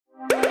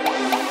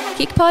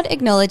KickPod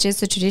acknowledges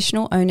the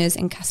traditional owners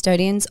and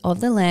custodians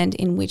of the land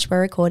in which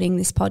we're recording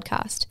this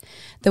podcast,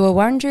 the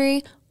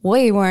Wurundjeri,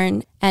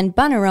 Woiwurrung and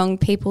Bunurong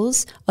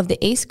peoples of the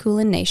East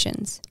Kulin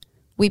Nations.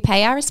 We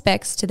pay our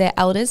respects to their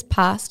elders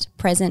past,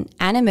 present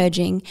and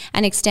emerging,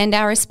 and extend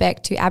our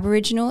respect to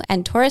Aboriginal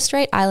and Torres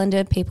Strait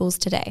Islander peoples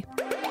today.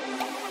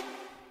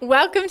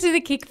 Welcome to the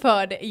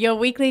KickPod, your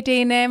weekly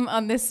D&M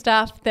on the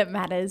stuff that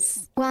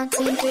matters. 1,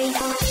 2, 3,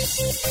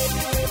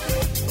 4.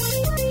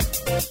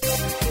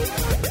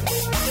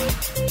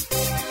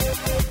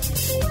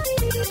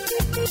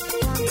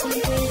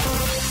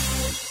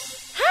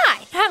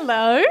 Hi.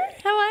 Hello.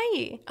 How are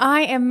you?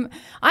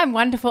 I'm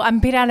wonderful. I'm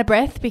a bit out of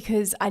breath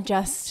because I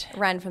just,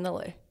 Ran from the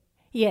loo.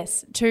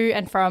 yes, to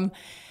and from.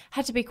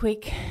 Had to be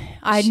quick.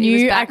 I She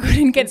was knew I back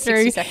couldn't get in 60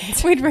 through.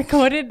 seconds. We'd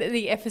recorded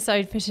the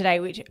episode for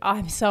today, which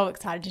I'm so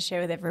excited to share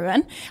with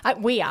everyone.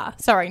 We are.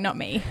 Sorry, not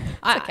me.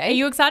 okay. Are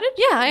you excited?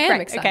 Yeah, I am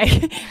Great,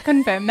 excited. Okay,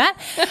 confirm that.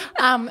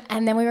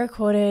 And then we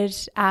recorded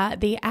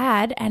the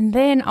ad, and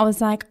then I was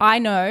like, I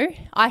know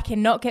I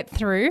cannot get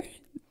through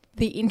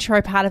the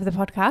intro part of the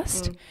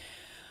podcast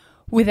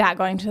without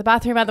going to the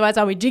bathroom. Otherwise,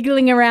 I'll be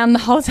jiggling around the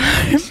whole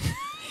time.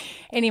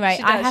 Anyway,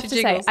 She I does, have she to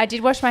jiggles. say, I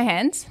did wash my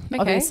hands,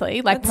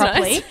 obviously, like That's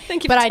properly. nice.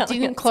 Thank you but for I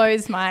telling didn't us.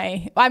 close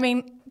my. I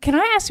mean, can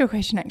I ask you a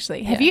question?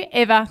 Actually, have you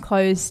ever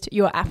closed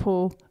your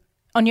Apple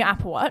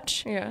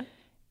Watch? Yeah.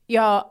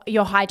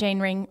 Your hygiene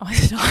ring. Oh,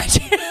 is it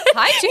hygiene?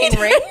 Hygiene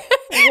ring?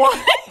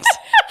 What?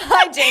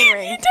 Hygiene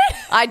ring.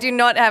 I do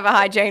not have a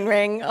hygiene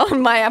ring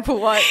on my Apple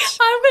Watch.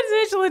 I'm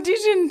a special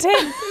edition 10.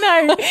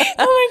 No.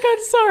 Oh my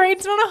God, sorry.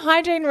 It's not a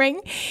hygiene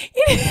ring.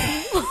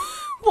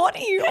 What are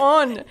you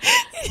on? You're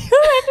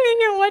opening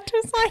your watch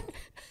was like.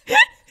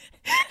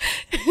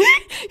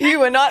 You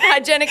were not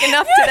hygienic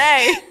enough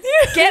today.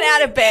 Get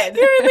out of bed.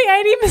 You're only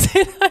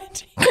 80%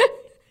 hygiene.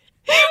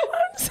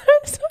 I'm so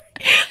sorry.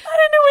 I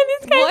don't know where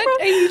this came from.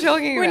 What are you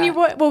talking When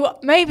about? well,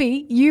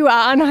 maybe you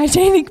are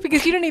unhygienic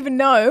because you don't even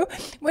know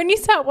when you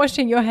start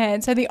washing your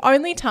hands. So the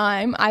only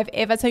time I've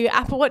ever, so your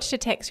Apple Watch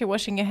detects you're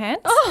washing your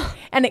hands,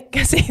 and it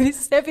see this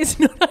step is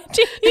not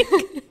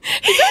hygienic.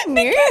 Is that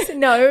new?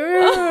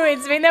 No,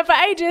 it's been there for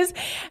ages.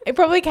 It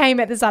probably came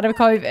at the start of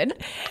COVID,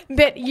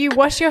 but you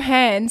wash your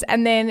hands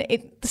and then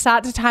it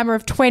starts a timer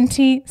of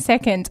 20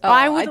 seconds.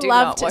 I would do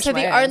love not to. wash So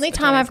my the hands only for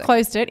time 20 I've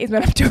closed it is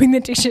when I'm doing the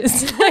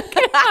dishes.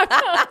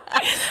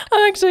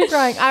 I'm actually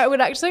crying. I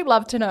would actually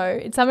love to know.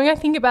 It's something I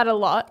think about a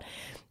lot.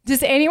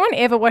 Does anyone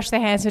ever wash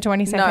their hands for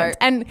 20 seconds?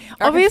 And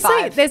obviously,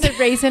 5. there's a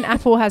reason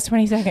Apple has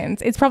 20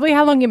 seconds. It's probably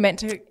how long you're meant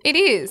to. It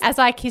is. As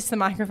I kiss the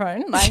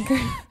microphone, like.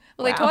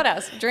 Well, they taught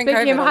us during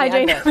Speaking COVID of on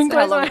hygiene, the I haven't adverts,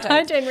 how closed long my it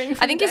takes. hygiene ring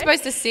for I think the you're day.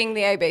 supposed to sing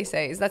the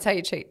ABCs. That's how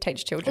you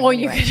teach children. Or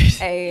you anyway.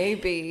 could- A,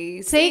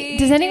 B, C, See,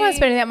 does anyone D.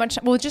 spend that much?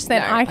 Well, just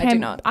then No, I I do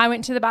not. I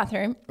went to the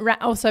bathroom.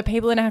 Also,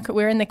 people in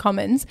we're in the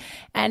commons,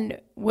 and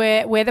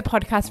where the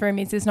podcast room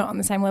is not on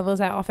the same level as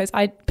our office.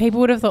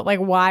 People would have thought like,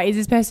 why is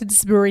this person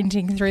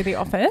sprinting through the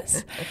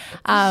office?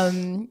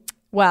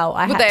 Well,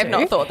 I Would had they to. have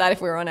not thought that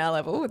if we were on our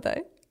level, would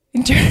they?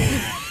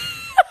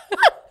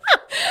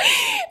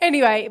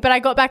 Anyway, but I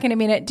got back in a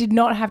minute, did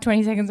not have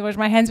 20 seconds to wash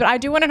my hands, but I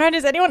do want to know,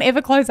 does anyone ever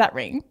close that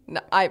ring?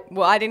 No, I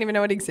didn't even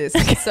know it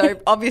exists, so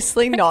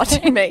obviously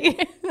not me.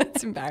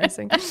 That's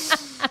embarrassing.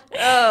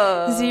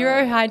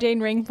 0 hygiene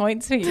ring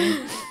points for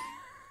you.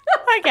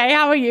 Okay,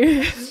 how are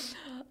you?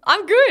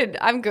 I'm good.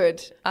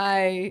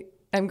 I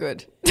am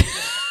good.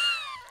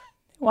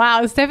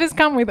 Wow, Steph has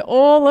come with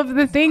all of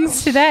the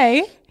things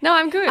today. No,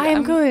 I'm good. I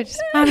am good.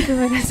 I'm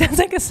good. It sounds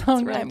like a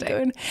song. really I'm deep.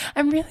 good.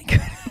 I'm really good.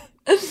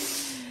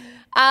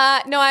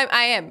 No,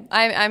 I am.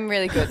 I'm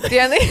really good. The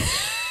only,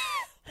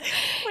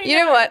 you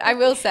know what? I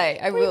will say,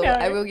 I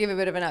will give a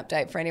bit of an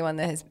update for anyone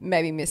that has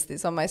maybe missed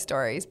this on my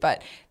stories.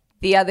 But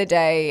the other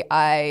day,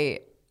 I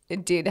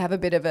did have a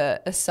bit of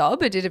a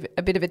sob. I did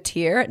a bit of a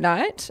tear at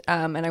night,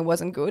 and I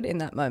wasn't good in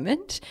that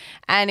moment.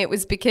 And it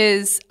was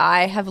because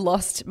I have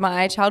lost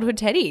my childhood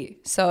teddy.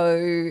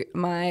 So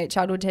my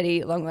childhood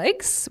teddy,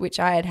 Longlegs, which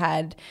I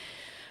had.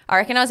 I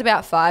reckon I was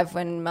about 5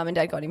 when Mum and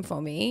Dad got him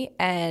for me,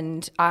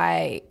 and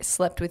I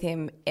slept with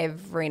him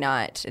every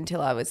night until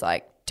I was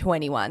like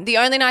 21. The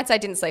only nights I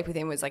didn't sleep with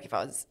him was like if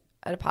I was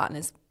at a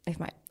partner's, I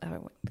went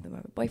with my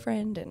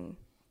boyfriend and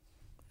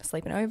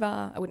sleeping over.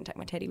 I wouldn't take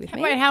my teddy with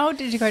me. Wait, how old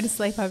did you go to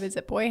sleepovers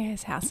at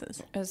boys'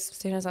 houses? As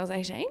soon as I was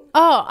 18.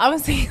 Oh, I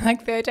was thinking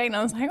like 13.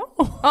 I was like,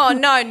 oh. Oh,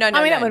 no. I mean, that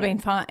would have been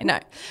fine. No.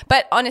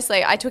 But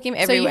honestly, I took him So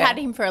everywhere. you had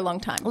him for a long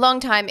time.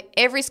 Long time.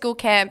 Every school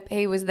camp,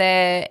 he was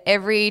there.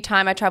 Every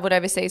time I travelled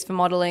overseas for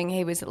modelling,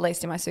 he was at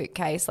least in my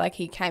suitcase. Like,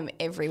 he came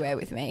everywhere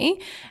with me.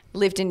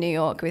 Lived in New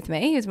York with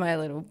me. He was my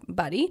little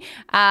buddy.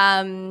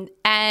 And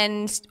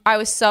I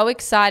was so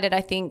excited.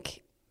 I think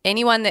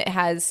anyone that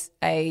has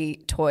a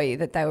toy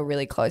that they were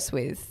really close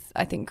with,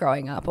 I think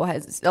growing up, or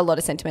has a lot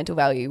of sentimental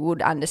value,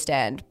 would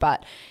understand.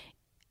 But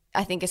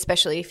I think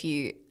especially if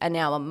you are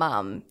now a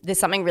mum, there's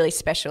something really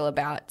special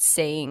about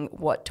seeing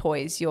what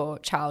toys your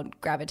child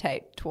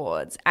gravitate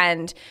towards.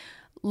 And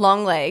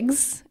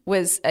Longlegs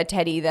was a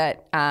teddy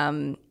that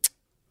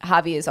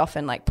Harvey is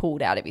often like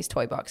pulled out of his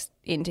toy box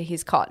into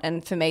his cot.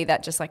 And for me,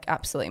 that just like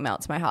absolutely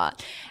melts my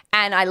heart.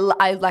 And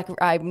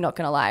I'm not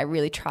going to lie, I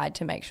really tried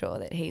to make sure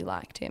that he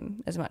liked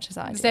him as much as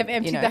I did. They've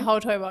emptied the whole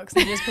toy box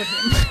and just put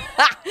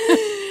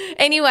him.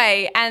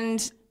 Anyway,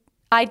 and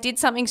I did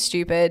something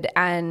stupid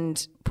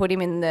and put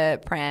him in the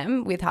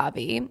pram with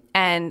Harvey.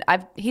 And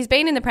he's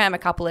been in the pram a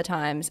couple of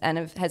times and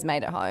has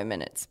made it home,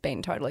 and it's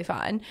been totally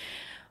fine.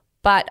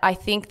 But I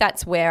think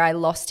that's where I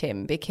lost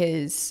him,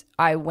 because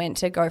I went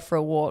to go for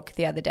a walk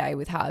the other day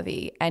with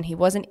Harvey and he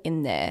wasn't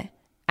in there,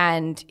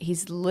 and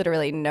he's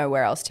literally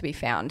nowhere else to be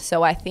found.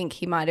 So I think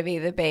he might have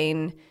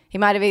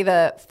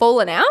either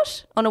fallen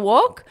out on a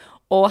walk,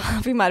 or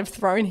Harvey might have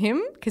thrown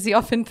him, because he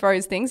often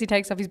throws things. He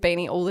takes off his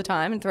beanie all the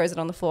time and throws it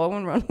on the floor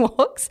when we're on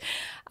walks,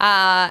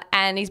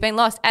 and he's been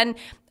lost. And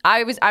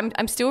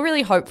I'm still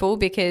really hopeful,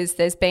 because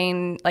there's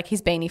been like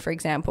his beanie, for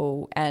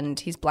example, and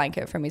his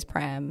blanket from his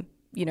pram.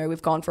 You know,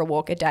 we've gone for a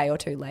walk a day or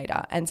two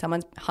later and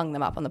someone's hung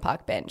them up on the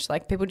park bench.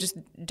 Like, people just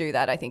do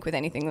that, I think, with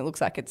anything that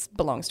looks like it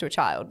belongs to a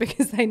child,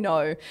 because they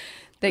know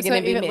they're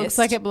going to be missed. It looks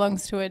like it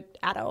belongs to an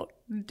adult.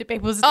 Do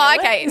people steal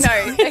okay.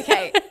 No,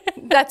 okay.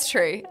 That's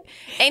true.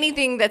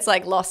 Anything that's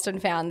like lost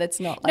and found that's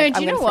not like, no,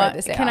 do you know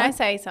what? Can I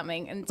say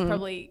something? And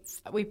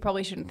it's we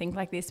probably shouldn't think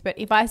like this, but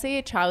if I see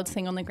a child's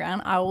thing on the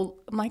ground, I'm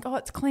like, oh,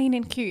 it's clean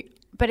and cute.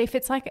 But if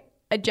it's like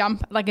a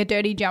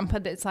dirty jumper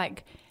that's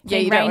like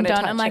rained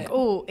on, I'm like,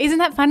 oh, isn't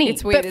that funny?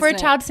 It's weird. But for a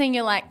child seeing,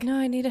 you're like, no,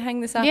 I need to hang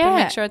this up and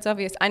make sure it's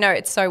obvious. I know,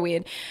 it's so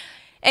weird.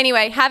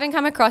 Anyway, having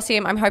come across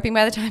him, I'm hoping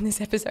by the time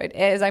this episode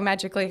airs, I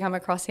magically come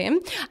across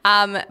him.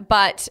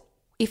 But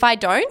if I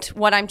don't,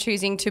 what I'm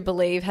choosing to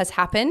believe has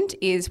happened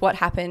is what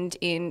happened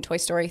in Toy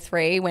Story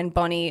 3 when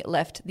Bonnie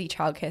left the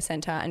childcare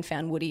centre and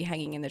found Woody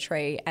hanging in the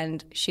tree,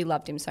 and she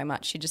loved him so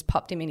much she just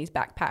popped him in his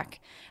backpack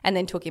and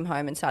then took him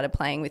home and started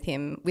playing with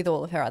him with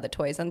all of her other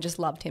toys and just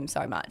loved him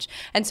so much.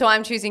 And so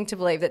I'm choosing to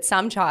believe that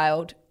some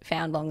child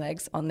found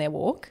Longlegs on their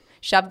walk,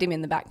 shoved him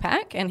in the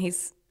backpack, and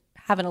he's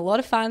having a lot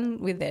of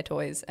fun with their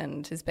toys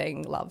and is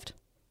being loved.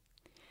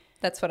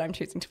 That's what I'm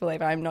choosing to believe.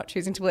 I'm not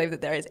choosing to believe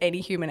that there is any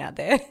human out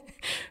there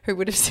who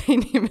would have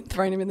seen him and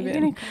thrown him in the bin. Are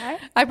you going to cry?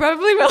 I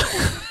probably will.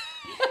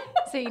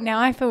 See, now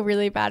I feel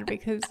really bad,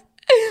 because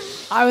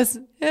I was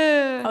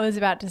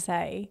about to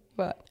say,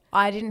 what?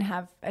 I didn't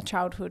have a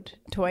childhood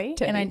toy,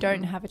 and I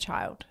don't have a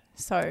child.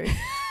 So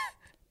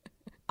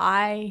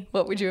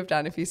what would you have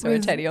done if you saw a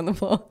teddy on the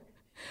floor?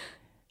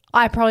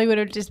 I probably would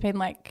have just been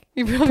like,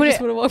 I wouldn't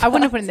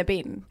have put it in the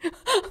bin.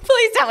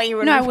 Please tell me you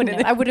wouldn't. No, I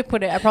wouldn't. I would have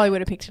put it. I probably would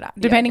have picked it up,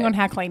 depending on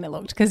how clean it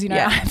looked, because I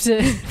have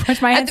to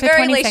wash my hands. At the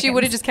very least, you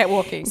would have just kept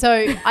walking.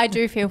 So I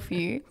do feel for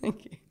you.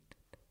 Thank you.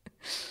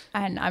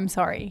 And I'm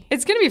sorry.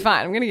 It's going to be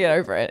fine. I'm going to get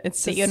over it.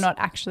 It's just, you're not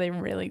actually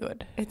really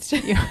good. It's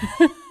just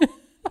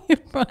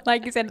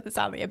like you said at the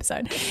start of the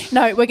episode.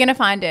 No, we're going to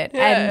find it.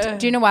 Yeah. And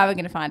do you know why we're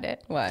going to find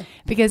it? Why?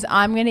 Because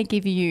I'm going to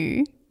give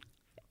you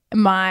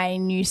my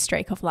new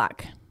streak of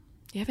luck.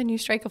 You have a new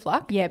streak of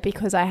luck? Yeah,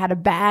 because I had a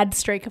bad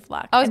streak of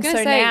luck. I was going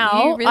to say,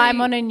 now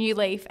I'm on a new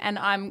leaf and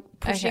I'm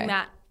pushing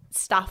that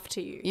stuff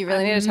to you. You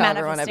really need to tell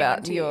everyone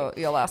about your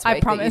last week. I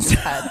promise.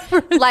 That you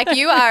had.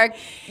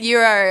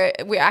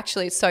 Like we're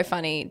actually, it's so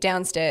funny.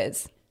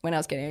 Downstairs when I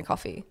was getting a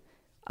coffee,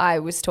 I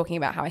was talking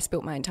about how I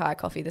spilt my entire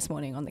coffee this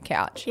morning on the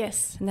couch.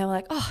 Yes. And they were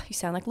like, oh, you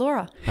sound like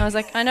Laura. And I was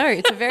like, I know.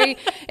 It's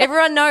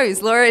everyone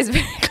knows Laura is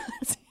very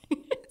classy.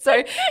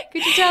 So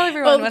could you tell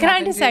everyone what can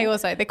I just say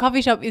also, the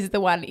coffee shop is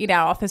the one in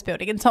our office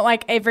building. It's not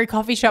like every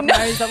coffee shop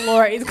knows that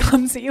Laura is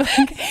clumsy.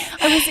 Like,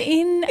 I was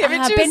in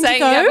Bendigo.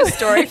 You have a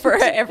story for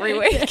her every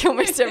week,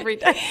 almost every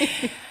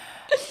day.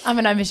 I'm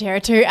an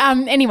oversharer too.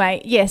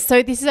 Anyway, yes,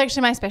 so this is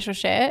actually my special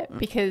share,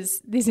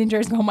 because this intro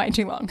has gone way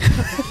too long.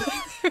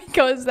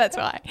 Because that's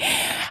why.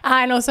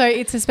 And also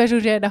it's a special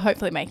share to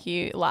hopefully make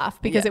you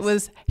laugh, because it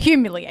was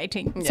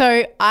humiliating. Yeah.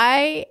 So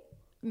I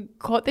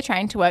caught the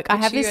train to work. I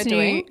have this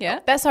new.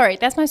 Yeah. That's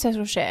my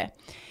special share.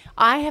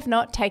 I have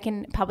not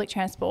taken public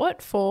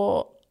transport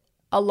for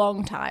a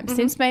long time,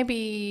 since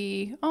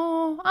maybe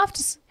I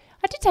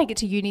did take it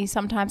to uni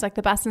sometimes, like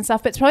the bus and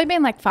stuff, but it's probably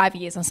been like 5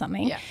 years or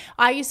something. Yeah.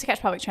 I used to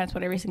catch public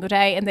transport every single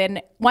day, and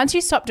then once you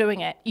stop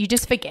doing it, you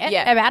just forget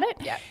about it.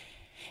 Yeah.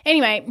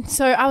 Anyway,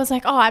 so I was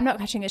like, oh, I'm not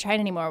catching the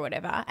train anymore or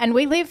whatever. And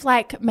we live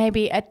like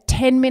maybe a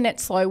 10-minute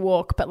slow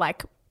walk, but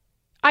like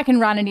I can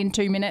run it in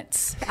 2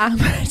 minutes,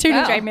 2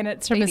 to 3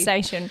 minutes from the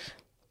station.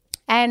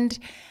 And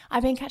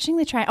I've been catching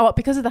the train. Oh,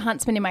 because of the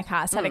huntsman in my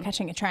car, I started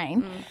catching a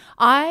train.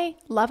 I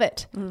love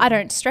it. I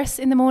don't stress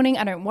in the morning.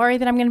 I don't worry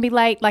that I'm going to be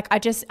late. Like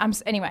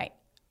anyway,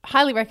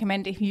 highly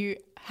recommend if you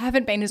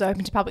haven't been as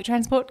open to public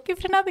transport, give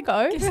it another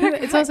go.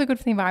 It's also good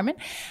for the environment.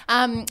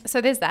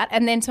 So there's that.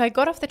 And then so I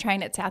got off the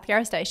train at South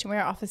Yarra Station where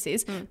our office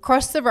is,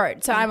 crossed the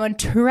road. So I'm on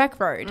Toorak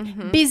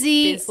Road.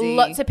 Busy.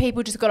 Lots of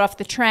people just got off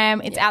the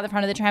tram. It's out the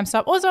front of the tram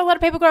stop. Also, a lot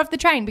of people got off the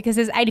train because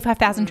there's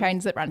 85,000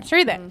 trains that run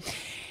through there.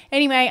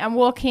 Anyway, I'm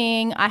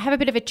walking. I have a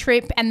bit of a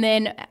trip, and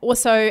then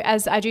also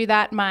as I do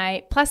that,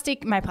 my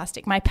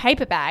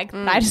paper bag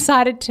that I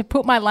decided to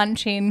put my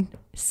lunch in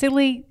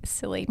silly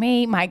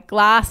me, my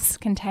glass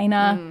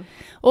container.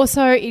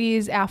 Also, it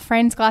is our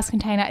friend's glass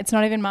container. It's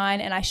not even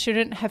mine, and I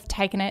shouldn't have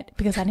taken it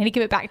because I need to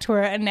give it back to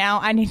her, and now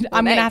I'm going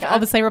to have to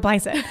obviously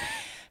replace it.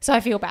 So I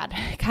feel bad.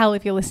 Carl,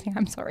 if you're listening,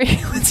 I'm sorry.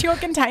 It's your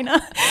container.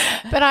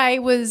 But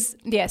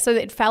so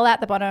it fell out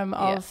the bottom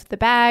of the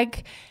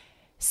bag,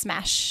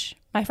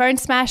 my phone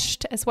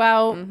smashed as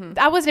well.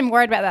 I wasn't even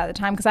worried about that at the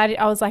time because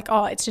I was like,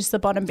 oh, it's just the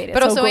bottom bit.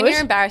 But also when you're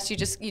embarrassed, you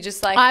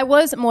just like. I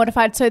was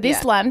mortified. So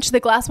this lunch, the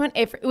glass went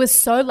it was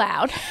so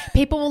loud.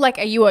 People were like,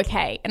 are you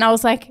okay? And I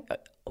was like,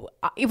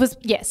 it was,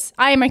 yes,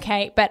 I am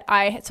okay. But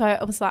I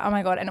was like, oh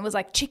my God. And it was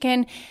like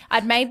chicken.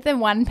 I'd made the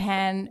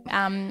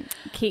 1-pan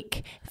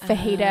kick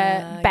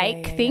fajita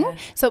bake thing.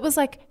 So it was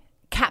like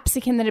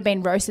capsicum that had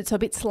been roasted, so a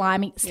bit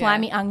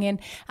slimy onion,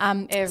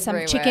 some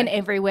chicken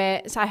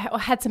everywhere. So I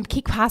had some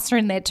kick pasta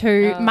in there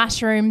too,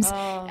 mushrooms,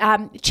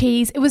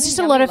 cheese. It was just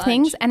a lot of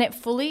things, and it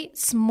fully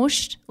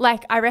smushed,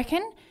 like I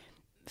reckon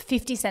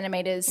 50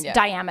 centimeters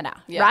diameter,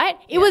 right?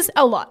 It was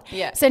a lot.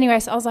 Yeah. So anyway,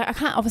 so I was like, I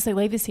can't obviously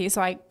leave this here.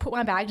 So I put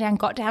my bag down,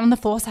 got down on the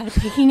floor, started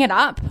picking it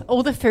up,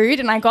 all the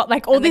food, and I got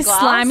like all this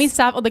slimy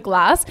stuff, all the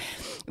glass.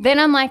 Then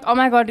I'm like, oh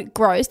my God,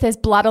 gross. There's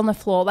blood on the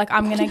floor. Like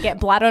I'm going to get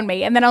blood on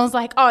me. And then I was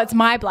like, oh, it's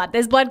my blood.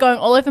 There's blood going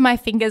all over my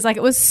fingers. Like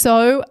it was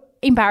so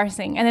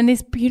embarrassing. And then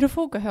this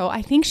beautiful girl,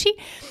 I think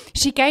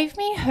she gave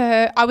me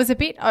I was a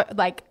bit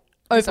like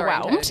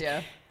overwhelmed.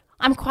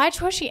 I'm quite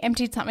sure she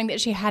emptied something that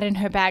she had in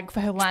her bag for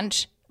her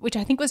lunch, which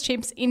I think was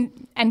chips,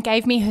 and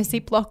gave me her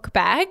Ziploc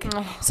bag.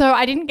 So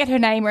I didn't get her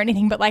name or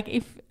anything, but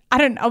like I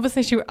don't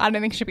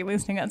think she'll be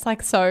listening. That's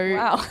like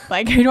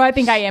like who do I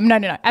think I am?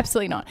 No,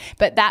 absolutely not.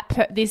 But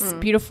this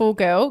beautiful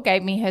girl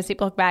gave me her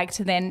Ziploc bag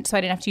so I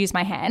didn't have to use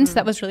my hands. So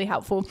that was really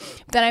helpful.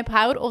 Then I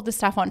piled all the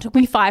stuff on. It took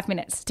me 5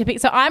 minutes to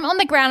pick. So I'm on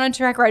the ground on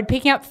Toorak Road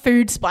picking up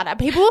food splatter.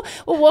 People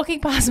were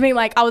walking past me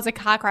like I was a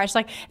car crash.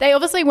 Like they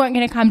obviously weren't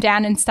going to come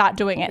down and start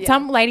doing it. Yeah.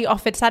 Some lady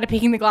started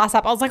picking the glass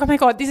up. I was like, oh my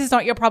God, this is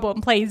not your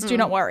problem. Please do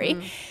not worry.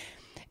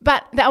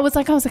 But I was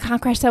like, I was a car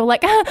crash. They were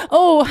like,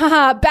 oh,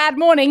 haha, bad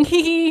morning.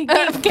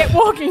 Get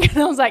walking. And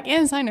I was like,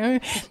 yes, I know.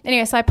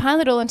 Anyway, so I pile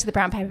it all into the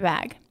brown paper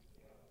bag.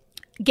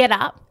 Get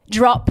up,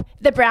 drop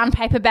the brown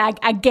paper bag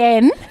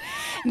again.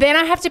 Then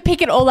I have to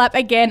pick it all up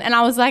again. And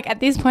I was like, at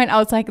this point, I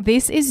was like,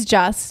 this is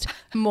just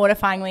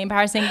mortifyingly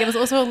embarrassing. There was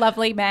also a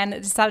lovely man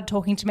that started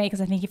talking to me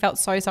because I think he felt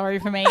so sorry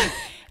for me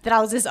that I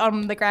was just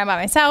on the ground by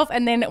myself.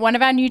 And then one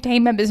of our new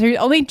team members who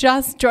only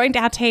just joined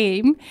our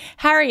team,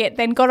 Harriet,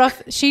 then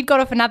she'd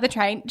got off another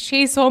train.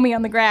 She saw me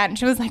on the ground.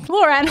 She was like,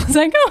 Laura. And I was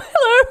like, oh,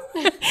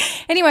 hello.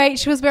 Anyway,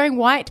 she was wearing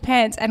white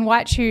pants and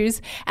white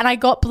shoes, and I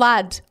got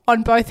blood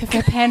on both of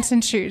her pants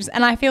and shoes.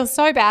 And I feel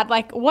so bad.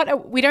 Like,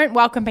 we don't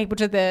welcome people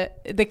to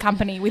the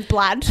company with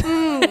blood,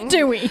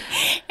 do we?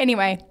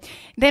 Anyway,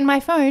 then my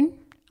phone,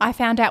 I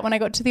found out when I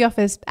got to the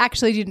office,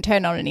 actually didn't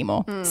turn on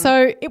anymore.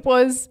 So it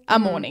was a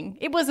morning.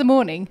 It was a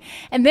morning.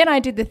 And then I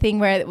did the thing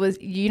where it was,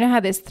 you know how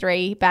there's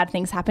 3 bad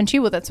things happen to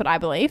you? Well, that's what I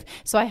believe.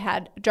 So I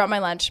had dropped my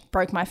lunch,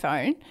 broke my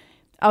phone.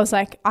 I was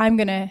like, I'm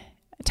going to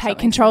take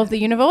control of the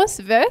universe.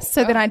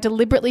 So then I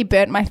deliberately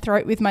burnt my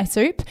throat with my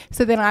soup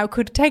so then I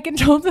could take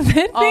control of the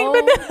third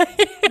thing.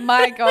 But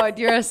my God,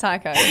 you're a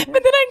psycho. But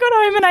then I got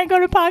home and I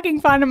got a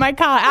parking fine in my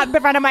car out the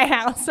front of my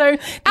house. So the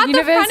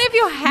front of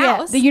your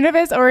house? Yeah, the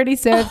universe already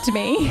served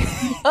me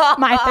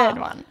my third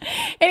one.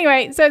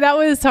 Anyway, so that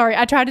was, sorry,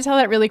 I tried to tell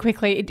that really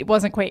quickly. It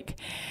wasn't quick.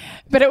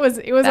 But it was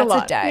a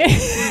lot. That's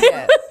a day.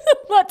 Yes.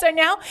 A lot. So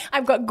now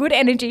I've got good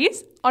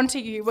energies. Onto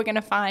you. We're going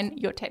to find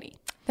your teddy.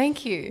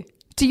 Thank you.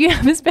 Do you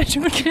have a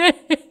special share?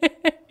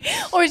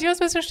 Or is your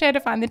special share to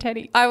find the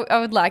teddy? I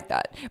would like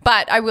that.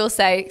 But I will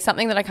say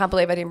something that I can't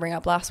believe I didn't bring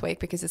up last week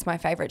because it's my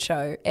favourite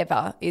show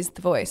ever is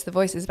The Voice. The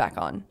Voice is back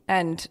on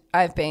and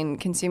I've been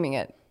consuming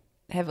it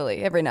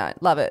heavily every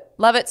night. Love it.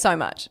 Love it so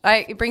much.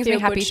 It brings me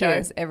happy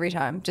tears every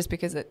time just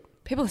because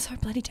people are so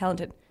bloody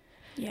talented.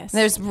 Yes.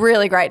 And there's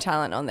really great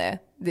talent on there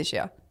this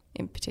year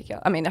in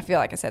particular. I mean, I feel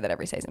like I say that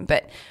every season,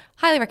 but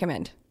highly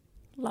recommend.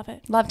 Love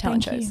it. Love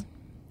talent shows. You.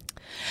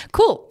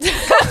 Cool.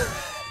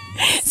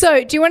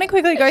 So do you want to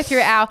quickly go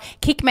through our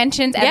kick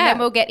mentions and then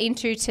we'll get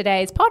into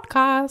today's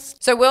podcast?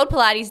 So World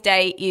Pilates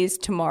Day is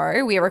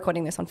tomorrow. We are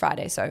recording this on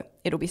Friday, so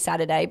it'll be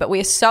Saturday. But we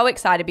are so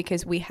excited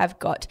because we have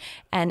got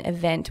an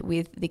event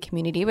with the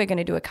community. We're going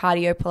to do a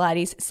cardio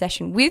Pilates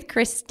session with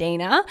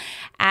Christina.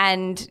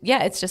 And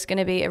yeah, it's just going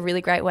to be a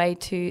really great way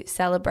to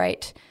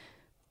celebrate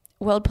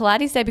World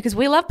Pilates Day because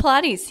we love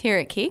Pilates here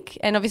at Kick,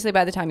 and obviously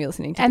by the time you're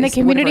listening to this,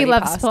 the community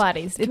loves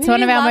Pilates. It's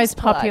one of our most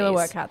popular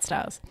workout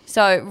styles.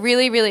 So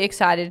really, really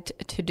excited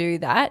to do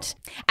that.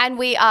 And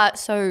we are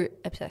so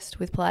obsessed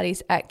with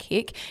Pilates at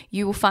Kick.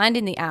 You will find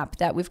in the app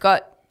that we've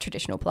got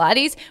traditional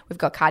Pilates, we've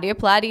got cardio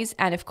Pilates,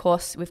 and of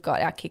course we've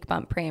got our Kick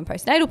Bump pre and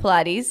postnatal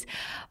Pilates.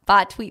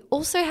 But we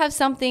also have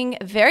something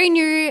very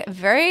new,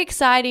 very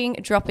exciting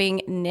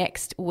dropping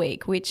next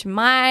week, which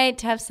might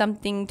have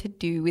something to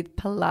do with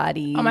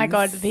Pilates. Oh my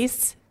God,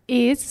 this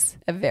is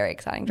a very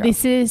exciting drop.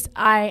 This is,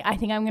 I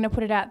think I'm going to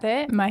put it out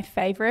there, my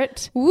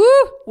favorite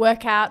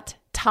workout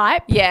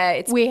type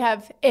we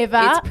have ever,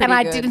 and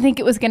I didn't think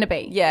it was going to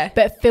be. Yeah.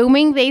 But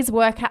filming these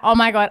oh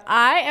my God,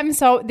 I am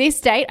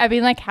this date, I've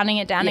been like counting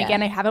it down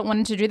again. I haven't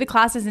wanted to do the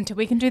classes until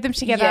we can do them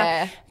together.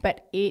 Yeah.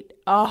 But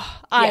I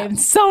am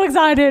so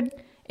excited.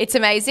 It's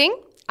amazing.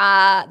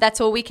 That's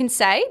all we can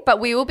say, but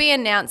we will be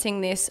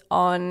announcing this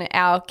on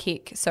our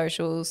Kick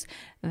socials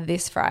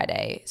this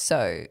Friday.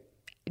 So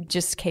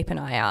just keep an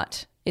eye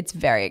out. It's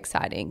very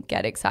exciting.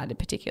 Get excited,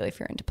 particularly if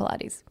you're into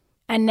Pilates.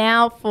 And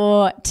now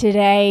for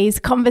today's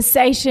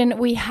conversation,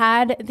 we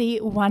had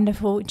the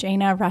wonderful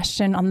Gina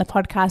Rushton on the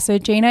podcast. So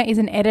Gina is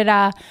an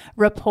editor,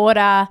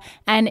 reporter,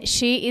 and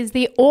she is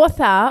the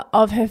author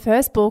of her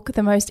first book,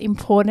 The Most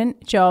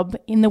Important Job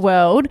in the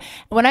World.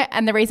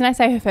 And the reason I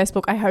say her first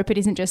book, I hope it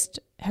isn't just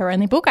her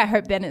only book. I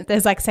hope then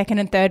there's like second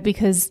and third,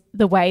 because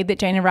the way that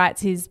Gina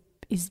writes is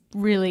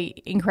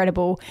really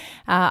incredible.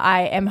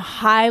 I am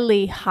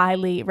highly,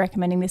 highly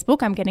recommending this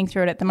book. I'm getting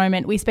through it at the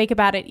moment. We speak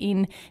about it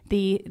in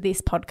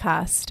this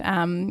podcast.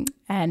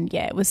 And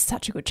yeah, it was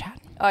such a good chat.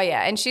 Oh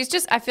yeah. And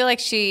I feel like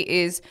she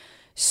is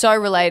so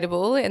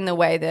relatable in the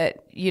way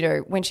that, you know,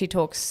 when she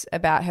talks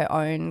about her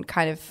own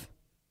kind of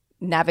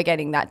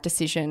navigating that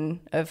decision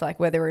of like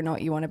whether or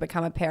not you want to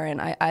become a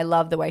parent. I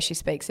love the way she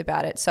speaks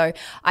about it. So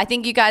I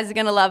think you guys are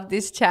going to love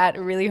this chat. I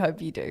really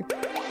hope you do.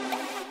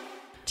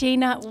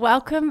 Gina,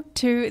 welcome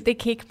to the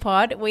Kick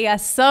Pod. We are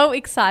so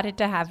excited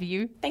to have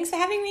you. Thanks for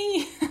having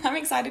me. I'm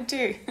excited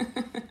too.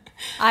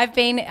 I've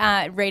been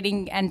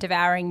reading and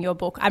devouring your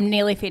book. I'm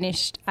nearly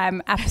finished.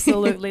 I'm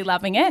absolutely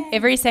loving it.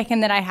 Every second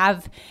that I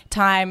have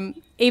time,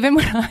 even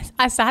when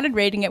I started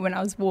reading it when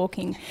I was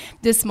walking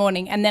this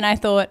morning, and then I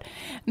thought,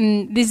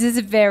 this is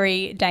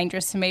very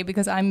dangerous for me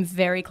because I'm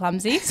very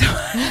clumsy. So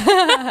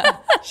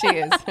she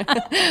is.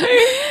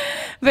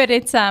 But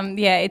it's an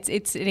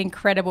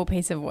incredible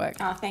piece of work.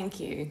 Oh, thank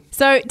you.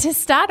 So to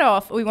start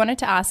off, we wanted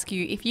to ask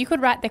you if you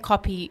could write the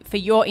copy for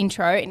your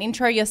intro and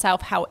intro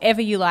yourself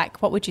however you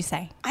like, what would you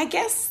say? I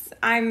guess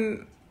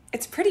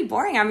it's pretty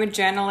boring. I'm a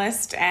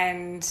journalist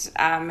and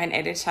an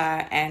editor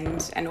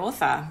and an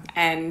author.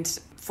 And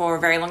for a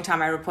very long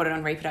time, I reported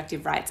on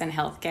reproductive rights and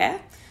healthcare.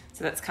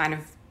 So that's kind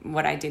of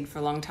what I did for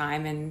a long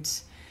time. And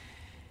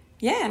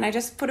yeah, and I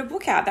just put a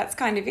book out. That's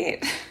kind of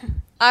it.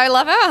 I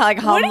love how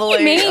humbly. What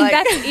do you mean?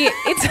 That's it.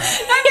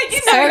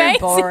 It's so amazing.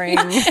 boring.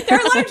 There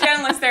are a lot of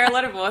journalists. There are a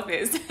lot of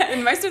authors.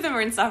 And most of them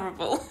are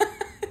insufferable.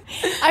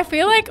 I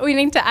feel like we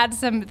need to add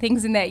some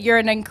things in there. You're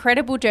an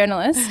incredible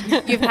journalist.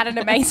 You've had an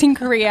amazing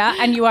career,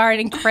 and you are an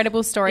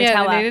incredible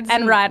storyteller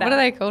and writer. What are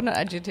they called? Not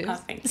adjectives.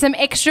 Oh, some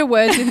extra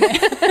words in there.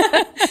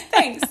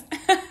 Thanks.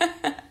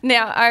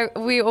 Now,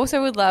 we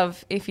also would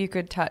love if you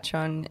could touch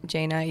on,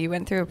 Gina, you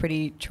went through a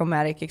pretty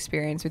traumatic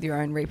experience with your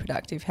own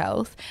reproductive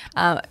health.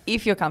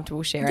 If you're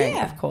comfortable sharing,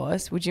 of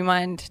course, would you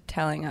mind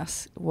telling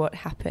us what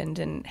happened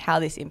and how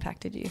this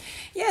impacted you?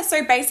 Yeah,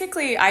 so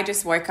basically I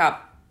just woke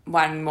up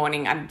one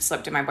morning. I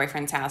slept at my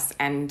boyfriend's house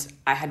and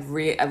I had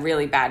a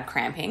really bad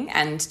cramping.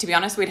 And to be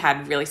honest, we'd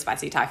had really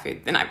spicy Thai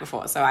food the night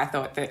before. So I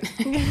thought that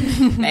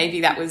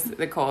maybe that was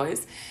the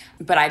cause.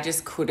 But I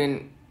just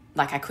couldn't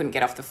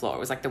get off the floor. It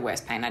was like the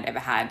worst pain I'd ever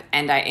had.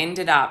 And I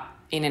ended up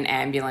in an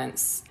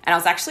ambulance. And I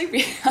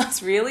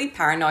was really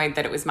paranoid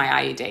that it was my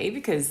IUD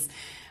because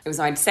it was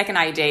my second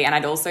IUD, and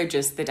I'd also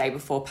just the day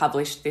before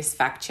published this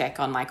fact check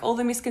on like all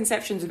the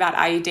misconceptions about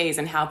IUDs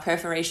and how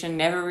perforation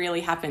never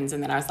really happens.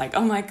 And then I was like,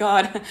 oh my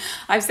God,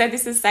 I've said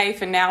this is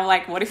safe, and now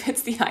like what if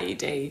it's the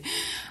IUD?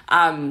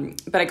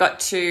 But I got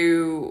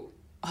to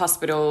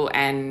hospital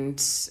and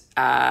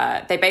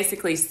they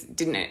basically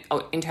did an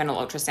internal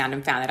ultrasound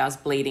and found that I was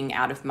bleeding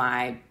out of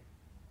my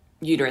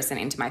uterus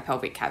and into my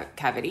pelvic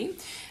cavity.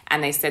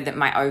 And they said that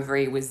my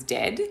ovary was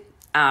dead,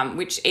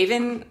 which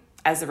even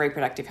as a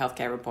reproductive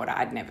healthcare reporter,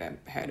 I'd never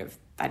heard of.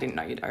 I didn't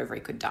know your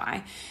ovary could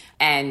die.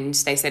 And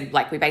they said,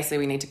 like, we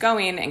need to go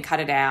in and cut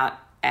it out,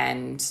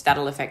 and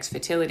that'll affect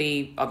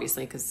fertility,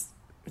 obviously, because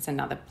it's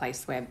another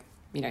place where,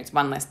 you know, it's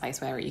one less place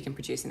where you can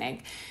produce an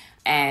egg.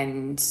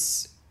 And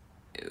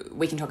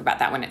we can talk about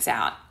that when it's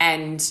out.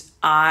 And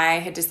I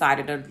had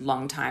decided a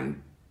long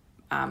time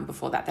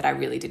before that I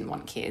really didn't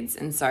want kids.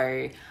 And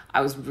so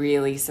I was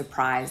really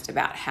surprised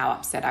about how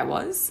upset I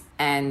was.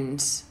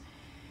 And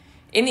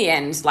in the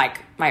end, like,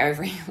 my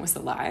ovary was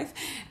alive,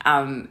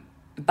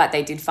 but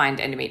they did find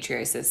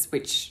endometriosis,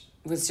 which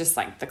was just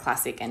like the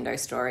classic endo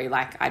story.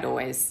 Like, I'd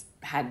always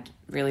had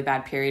really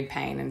bad period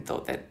pain and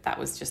thought that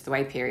was just the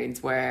way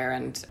periods were.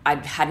 And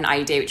I'd had an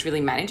IUD, which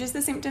really manages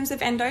the symptoms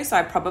of endo. So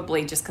I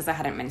probably, just because I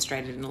hadn't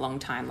menstruated in a long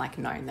time, like,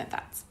 known that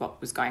that's what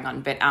was going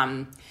on. But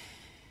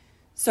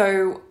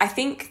so I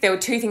think there were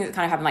two things that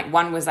kind of happened. Like,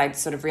 one was I'd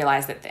sort of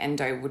realised that the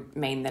endo would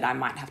mean that I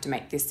might have to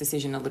make this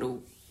decision a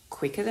little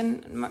quicker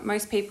than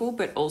most people,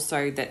 but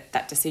also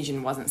that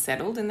decision wasn't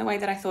settled in the way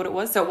that I thought it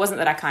was. So it wasn't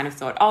that I kind of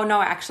thought, oh no,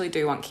 I actually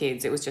do want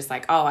kids. It was just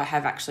like, oh, I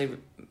have actually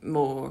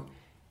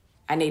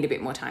I need a bit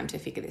more time to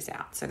figure this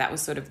out. So that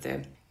was sort of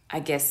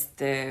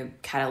the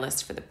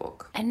catalyst for the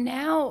book. And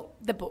now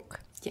the book.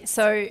 Yes.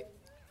 So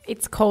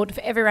It's called,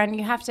 for everyone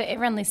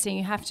listening,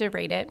 you have to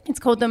read it. It's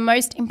called The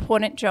Most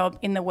Important Job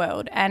in the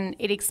World, and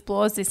it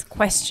explores this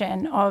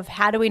question of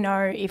how do we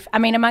know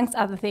amongst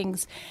other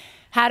things,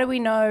 how do we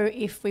know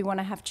if we want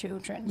to have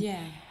children?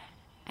 Yeah.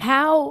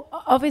 How,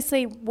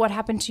 obviously, what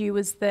happened to you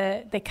was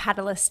the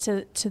catalyst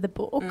to the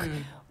book.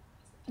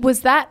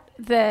 Was that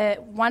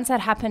once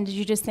that happened, did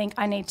you just think,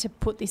 I need to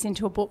put this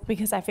into a book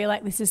because I feel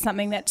like this is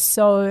something that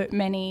so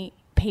many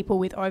people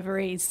with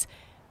ovaries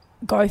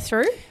go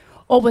through?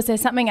 Or was there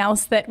something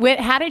else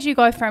how did you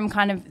go from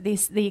kind of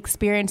the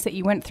experience that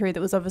you went through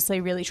that was obviously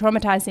really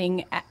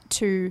traumatizing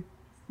to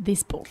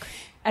this book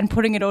and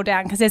putting it all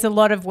down? Because there's a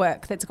lot of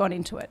work that's gone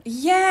into it.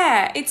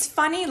 Yeah, it's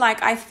funny.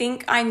 Like, I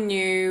think I'd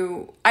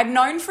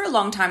known for a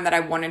long time that I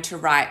wanted to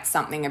write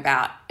something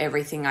about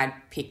everything I'd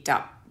picked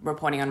up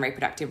reporting on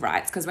reproductive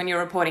rights. Because when you're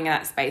reporting in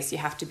that space, you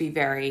have to be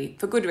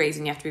for good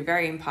reason, you have to be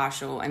very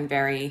impartial and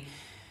very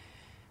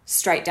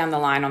straight down the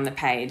line on the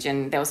page.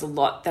 And there was a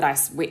lot that I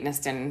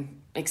witnessed and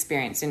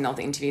experienced in all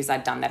the interviews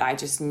I'd done that I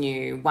just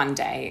knew one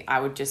day I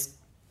would just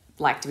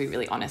like to be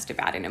really honest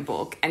about in a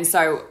book. And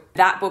so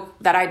that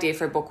idea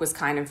for a book was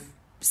kind of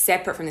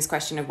separate from this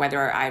question of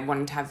whether I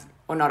wanted to have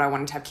or not I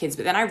wanted to have kids.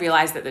 But then I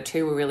realized that the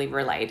two were really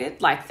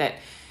related, like that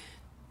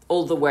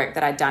all the work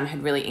that I'd done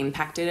had really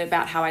impacted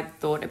about how I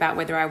thought about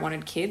whether I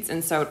wanted kids.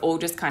 And so it all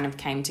just kind of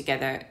came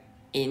together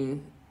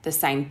in the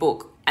same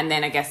book. And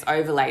then I guess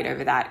overlaid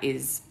over that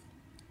is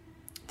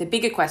the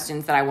bigger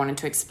questions that I wanted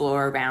to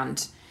explore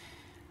around,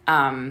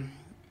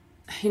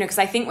 because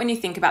I think when you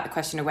think about the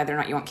question of whether or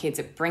not you want kids,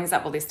 it brings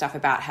up all this stuff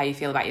about how you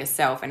feel about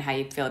yourself and how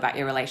you feel about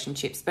your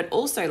relationships, but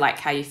also like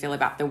how you feel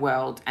about the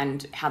world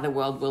and how the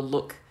world will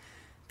look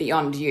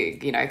beyond you,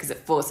 because it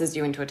forces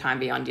you into a time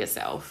beyond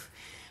yourself.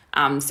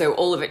 So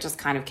all of it just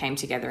kind of came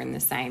together in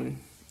the same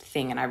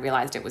thing, and I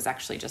realised it was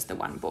actually just the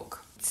one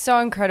book. So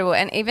incredible.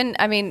 And even,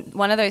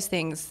 one of those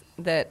things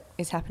that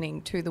is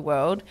happening to the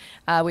world,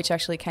 which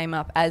actually came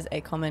up as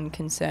a common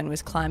concern,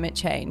 was climate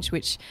change,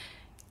 which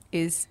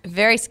is a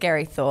very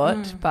scary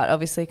thought, but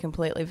obviously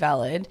completely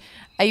valid.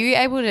 Are you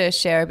able to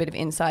share a bit of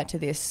insight to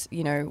this,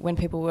 when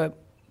you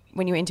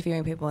were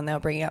interviewing people and they were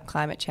bringing up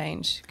climate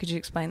change? Could you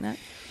explain that?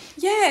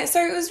 Yeah, so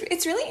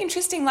it's really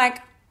interesting.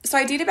 So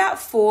I did about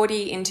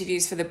 40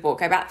 interviews for the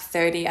book. About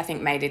 30, I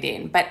think, made it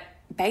in. But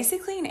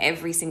basically in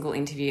every single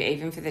interview,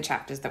 even for the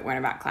chapters that weren't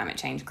about climate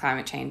change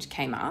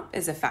came up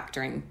as a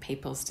factor in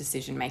people's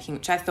decision-making,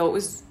 which I thought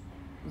was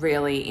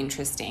really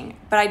interesting.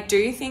 But I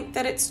do think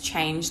that it's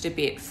changed a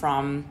bit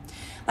from,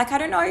 I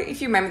don't know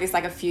if you remember this,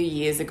 a few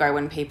years ago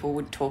when people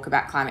would talk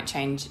about climate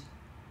change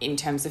in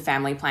terms of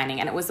family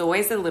planning, and it was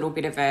always a little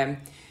bit of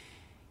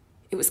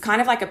it was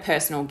kind of like a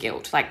personal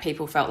guilt.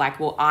 People felt like,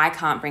 well, I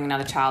can't bring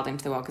another child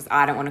into the world because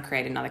I don't want to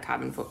create another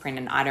carbon footprint,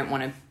 and I don't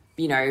want to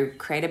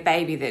create a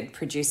baby that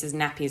produces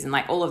nappies and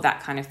all of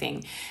that kind of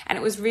thing. And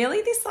it was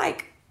really this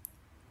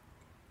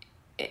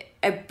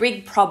a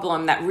big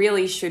problem that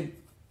really should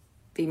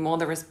be more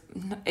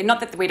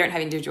not that we don't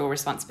have individual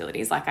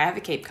responsibilities. I have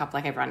a keep cup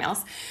like everyone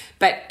else,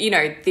 but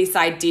this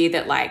idea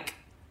that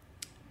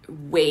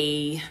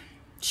we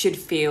should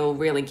feel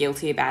really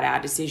guilty about our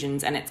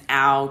decisions, and it's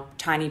our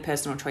tiny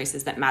personal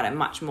choices that matter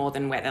much more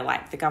than whether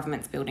the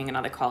government's building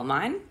another coal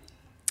mine.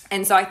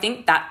 And so I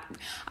think that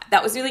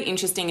was really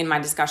interesting in my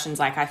discussions.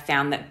 I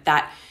found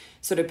that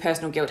sort of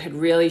personal guilt had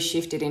really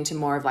shifted into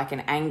more of an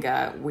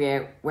anger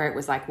where it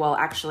was well,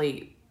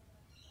 actually,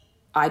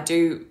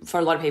 for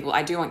a lot of people,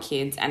 I do want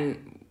kids,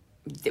 and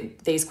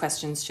these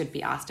questions should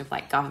be asked of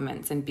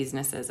governments and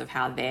businesses of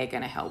how they're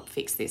going to help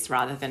fix this,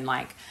 rather than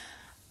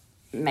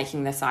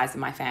making the size of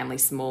my family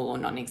small or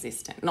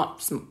non-existent.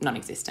 Not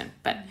non-existent,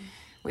 but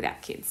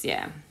without kids,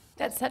 yeah.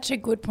 That's such a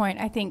good point.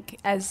 I think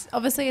as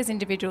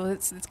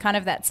individuals, it's kind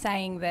of that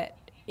saying that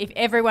if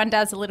everyone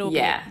does a little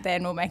bit,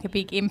 then we'll make a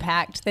big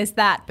impact. There's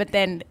that. But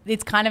then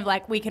it's kind of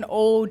we can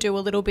all do a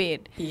little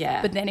bit.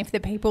 Yeah. But then if the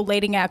people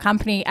leading our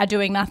company are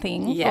doing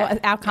nothing, or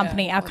our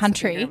company, our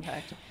country,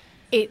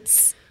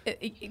 it's,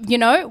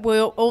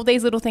 all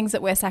these little things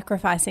that we're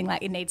sacrificing,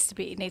 it needs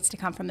to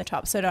come from the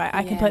top. So no,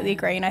 I completely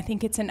agree. And I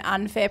think it's an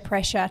unfair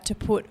pressure to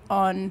put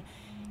on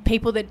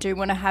people that do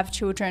want to have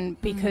children,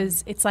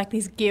 because it's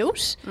this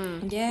guilt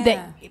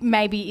that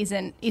maybe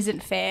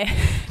isn't fair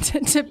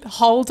to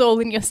hold all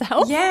in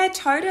yourself. Yeah,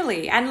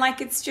 totally. And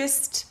it's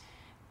just,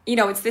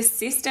 it's the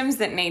systems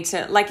that need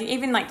to,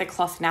 even the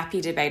cloth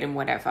nappy debate and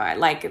whatever.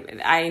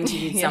 I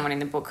interviewed someone in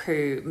the book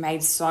who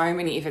made so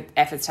many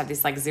efforts to have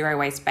this zero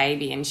waste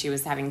baby, and she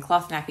was having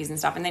cloth nappies and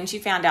stuff. And then she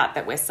found out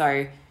that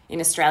in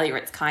Australia,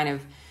 it's kind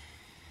of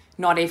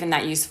not even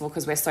that useful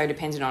because we're so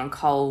dependent on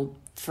coal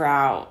for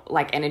our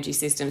energy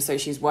system. So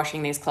she's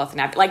washing these cloth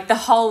nappies, the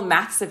whole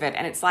maths of it.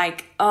 And it's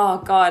oh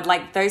God,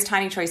 those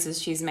tiny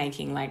choices she's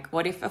making,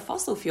 what if a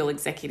fossil fuel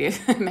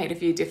executive made a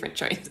few different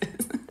choices?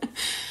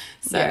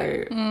 So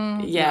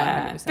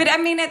yeah. But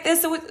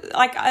there's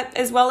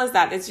as well as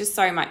that, there's just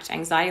so much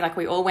anxiety.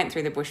 We all went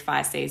through the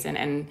bushfire season,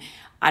 and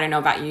I don't know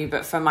about you,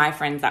 but for my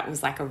friends, that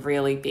was a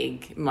really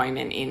big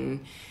moment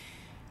in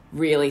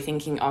really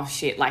thinking, oh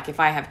shit, if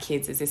I have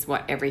kids, is this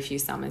what every few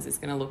summers is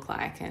going to look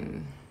like?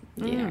 And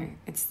you know,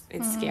 it's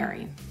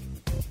scary.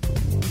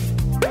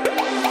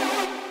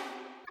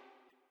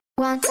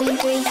 1, 2,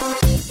 3, 4.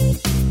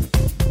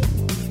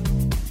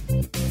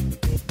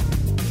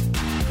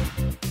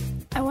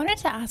 I wanted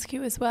to ask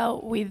you as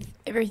well, with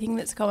everything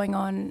that's going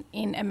on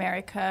in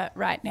America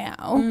right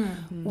now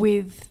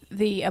with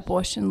the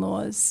abortion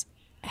laws,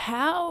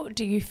 how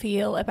do you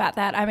feel about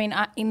that? I mean,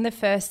 in the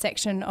first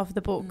section of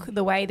the book,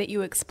 the way that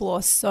you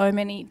explore so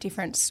many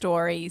different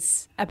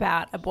stories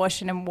about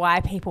abortion and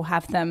why people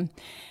have them,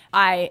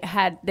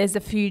 there's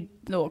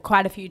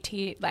quite a few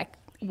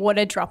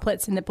water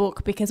droplets in the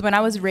book, because when I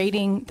was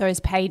reading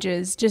those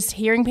pages, just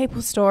hearing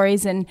people's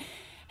stories and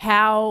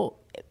how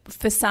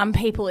for some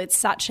people it's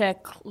such a,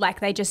 like,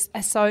 they just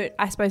are so,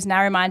 I suppose,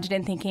 narrow-minded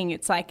and thinking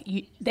it's like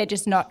they're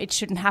just not, it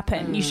shouldn't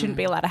happen, you shouldn't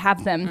be allowed to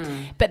have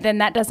them. But then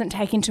that doesn't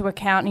take into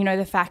account, you know,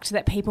 the fact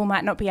that people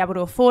might not be able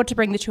to afford to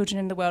bring the children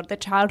in the world. The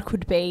child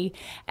could be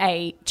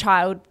a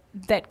child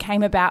that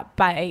came about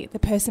by the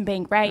person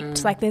being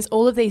raped. Like, there's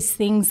all of these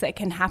things that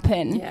can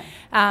happen. Yeah.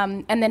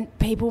 And then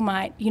people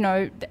might, you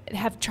know,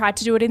 have tried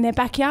to do it in their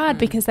backyard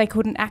because they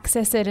couldn't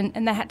access it,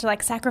 and they had to,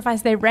 like,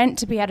 sacrifice their rent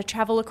to be able to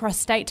travel across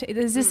state.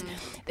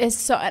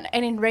 And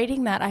in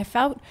reading that, I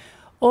felt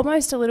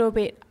almost a little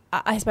bit,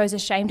 I suppose,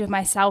 ashamed of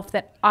myself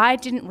that I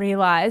didn't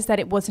realise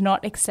that it was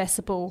not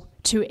accessible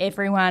to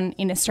everyone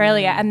in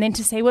Australia. And then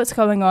to see what's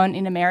going on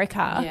in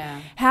America,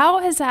 how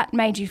has that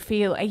made you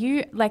feel? Are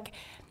you, like,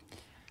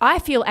 I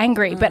feel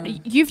angry,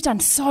 but you've done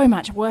so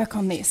much work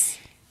on this.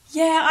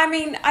 Yeah, I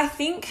mean, I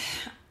think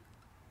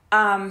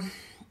I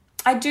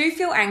do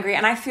feel angry,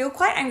 and I feel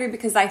quite angry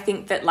because I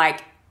think that,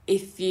 like,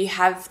 if you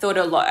have thought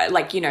a lot,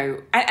 like, you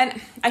know,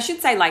 and I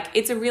should say, like,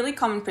 it's a really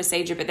common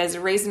procedure, but there's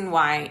a reason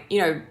why,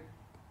 you know,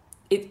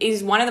 it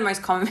is one of the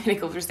most common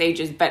medical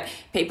procedures, but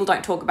people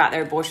don't talk about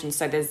their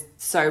abortions,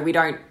 so we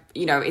don't,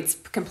 you know, it's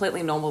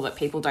completely normal that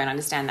people don't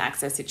understand the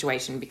access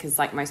situation because,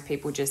 like, most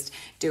people just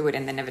do it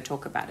and they never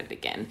talk about it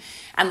again.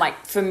 And,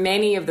 like, for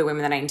many of the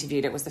women that I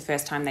interviewed, it was the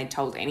first time they'd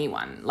told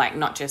anyone, like,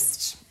 not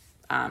just,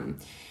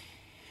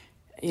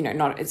 you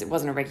know, it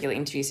wasn't a regular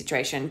interview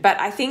situation. But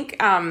I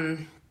think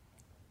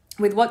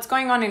with what's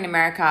going on in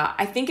America,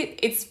 I think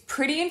it's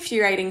pretty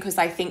infuriating because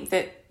I think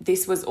that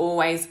this was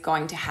always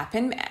going to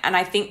happen. And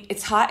I think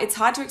it's hard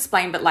to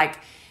explain, but, like,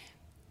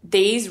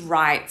 these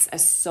rights are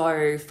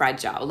so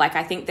fragile. Like,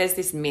 I think there's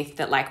this myth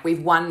that, like,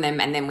 we've won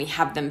them and then we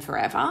have them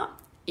forever.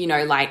 You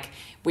know, like,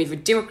 we've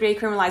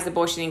decriminalised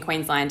abortion in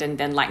Queensland and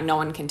then, like, no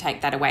one can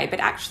take that away. But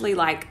actually,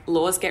 like,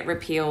 laws get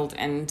repealed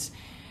and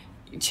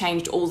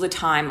changed all the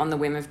time on the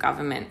whim of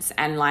governments.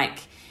 And, like,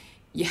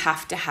 you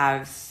have to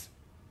have,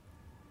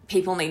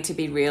 people need to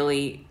be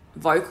really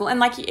vocal. And,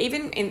 like,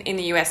 even in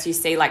the US, you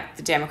see, like,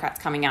 the Democrats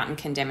coming out and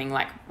condemning,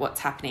 like,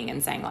 what's happening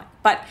and saying, like,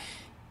 but,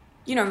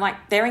 you know,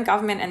 like, they're in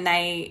government and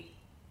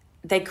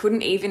they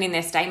couldn't even, in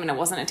their statement, it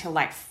wasn't until,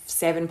 like,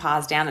 7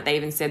 paths down that they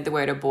even said the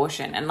word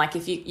abortion. And, like,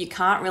 if you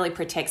can't really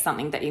protect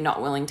something that you're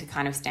not willing to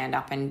kind of stand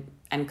up and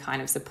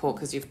kind of support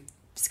because you're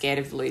scared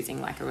of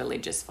losing, like, a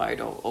religious vote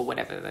or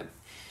whatever the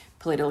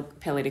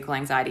political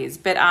anxiety is.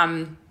 But,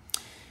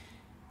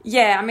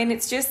 yeah, I mean,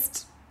 it's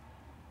just,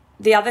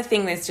 the other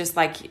thing that's just,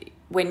 like,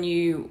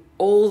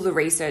 all the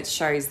research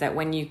shows that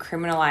when you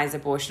criminalize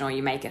abortion or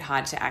you make it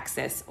hard to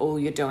access, all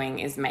you're doing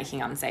is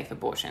making unsafe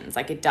abortions.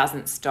 Like, it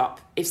doesn't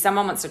stop. If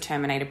someone wants to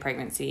terminate a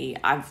pregnancy,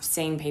 I've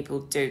seen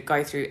people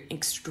go through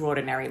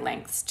extraordinary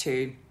lengths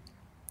to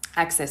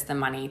access the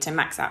money, to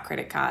max out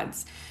credit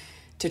cards,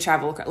 to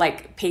travel,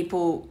 like,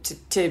 people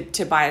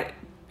to buy,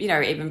 you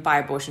know, even buy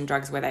abortion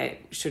drugs where they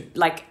should,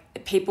 like,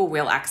 people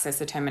will access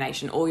the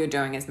termination. All you're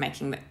doing is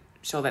making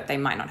sure that they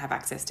might not have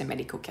access to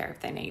medical care if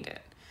they need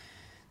it.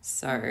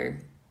 So,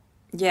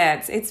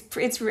 yeah,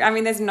 it's. I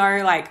mean, there's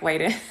no, like, way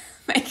to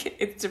make it.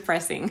 It's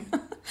depressing.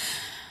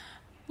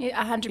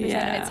 Yeah, 100%.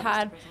 Yeah. It's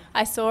hard.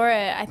 I saw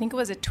I think it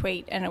was a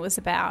tweet, and it was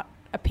about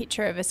a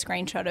picture of a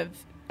screenshot of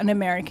an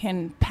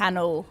American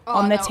panel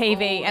on the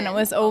TV, and it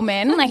was all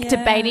men, like,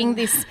 debating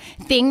this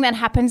thing that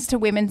happens to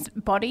women's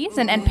bodies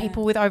and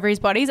people with ovaries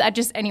bodies.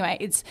 Anyway,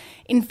 it's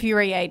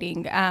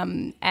infuriating.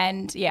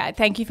 And yeah,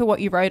 thank you for what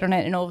you wrote on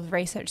it and all the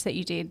research that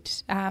you did.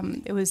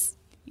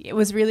 It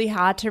was really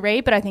hard to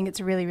read, but I think it's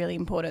really, really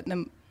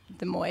important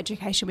the more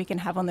education we can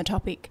have on the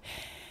topic.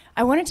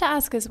 I wanted to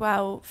ask as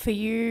well, for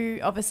you,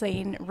 obviously,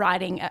 in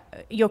writing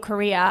your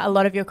career, a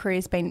lot of your career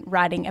has been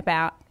writing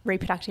about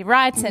reproductive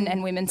rights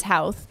and women's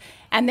health.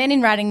 And then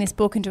in writing this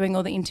book and doing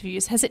all the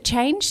interviews, has it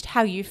changed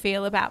how you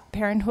feel about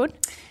parenthood?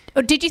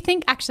 Or did you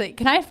think, actually,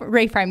 can I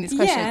reframe this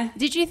question? Yeah.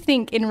 Did you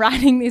think in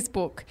writing this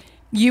book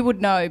you would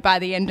know by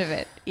the end of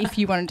it if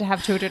you wanted to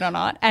have children or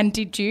not? And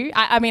did you?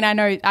 I mean, I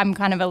know I'm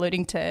kind of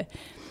alluding to,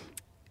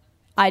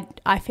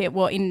 I feel,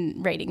 well,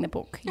 in reading the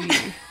book, you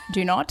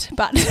do not,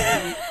 but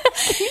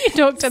you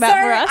talk to that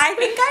for us. I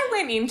think I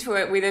went into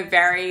it with a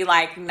very,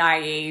 like,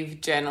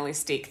 naive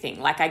journalistic thing.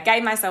 Like, I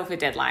gave myself a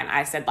deadline.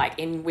 I said, like,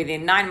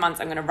 within 9 months,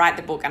 I'm going to write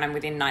the book, and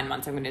within 9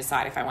 months, I'm going to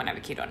decide if I want to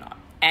have a kid or not.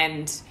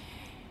 And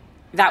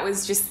that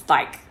was just,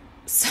 like,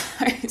 so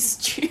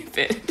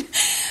stupid.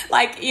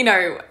 Like, you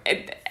know,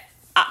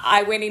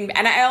 I went in,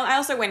 and I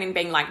also went in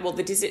being like, well,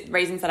 the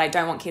reasons that I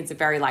don't want kids are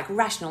very like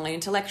rational and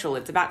intellectual.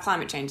 It's about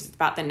climate change. It's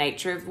about the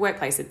nature of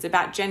workplace. It's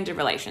about gender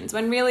relations.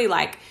 When really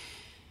like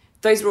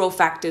those were all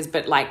factors,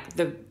 but like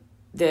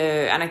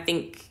and I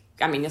think,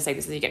 I mean, you'll say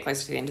this as you get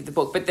closer to the end of the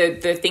book, but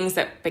the things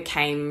that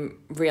became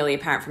really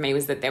apparent for me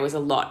was that there was a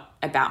lot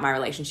about my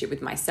relationship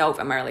with myself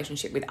and my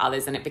relationship with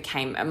others, and it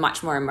became a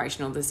much more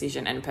emotional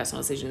decision and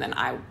personal decision than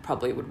I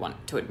probably would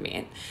want to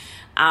admit.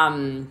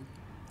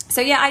 So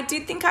yeah, I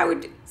did think I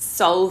would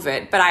solve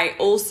it, but I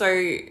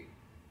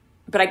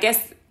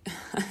guess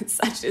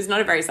it's not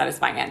a very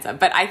satisfying answer,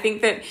 but I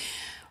think that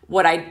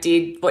what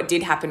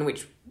did happen,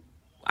 which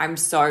I'm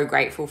so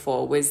grateful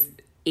for, was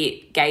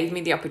it gave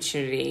me the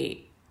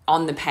opportunity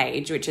on the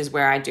page, which is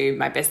where I do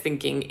my best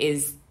thinking,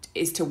 is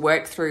to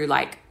work through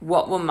like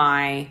what were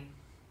my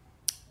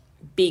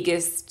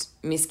biggest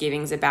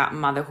misgivings about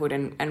motherhood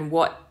and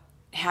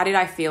how did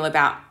I feel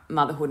about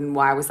motherhood and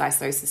why was I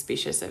so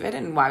suspicious of it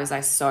and why was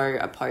I so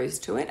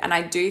opposed to it. And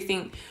I do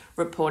think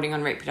reporting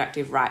on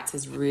reproductive rights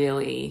has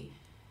really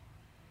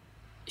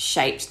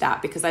shaped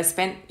that, because I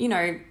spent,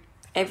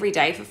 every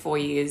day for 4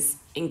 years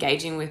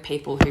engaging with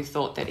people who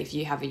thought that if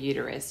you have a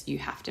uterus, you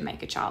have to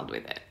make a child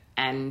with it.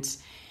 And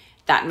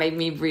that made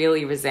me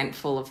really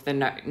resentful of the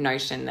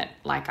notion that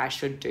like I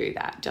should do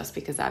that just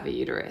because I have a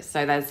uterus.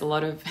 So there's a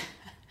lot of,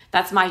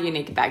 that's my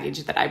unique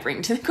baggage that I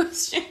bring to the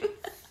question.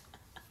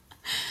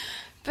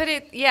 But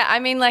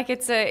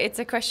it's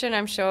a question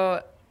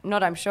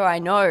I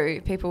know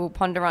people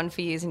ponder on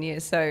for years and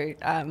years. So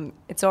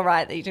it's all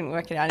right that you didn't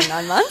work it out in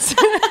 9 months.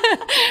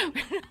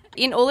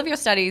 In all of your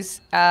studies,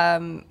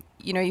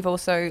 you've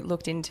also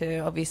looked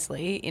into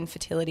obviously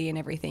infertility and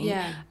everything.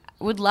 Yeah.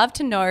 Would love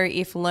to know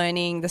if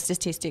learning the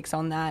statistics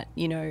on that,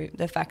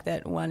 the fact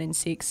that 1 in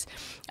 6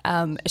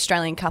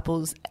 Australian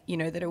couples,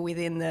 that are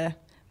within the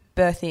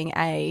birthing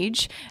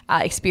age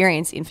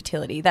experience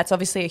infertility. That's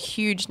obviously a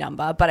huge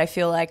number, but I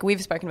feel like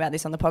we've spoken about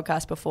this on the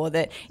podcast before,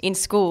 that in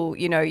school,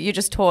 you're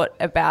just taught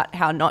about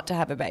how not to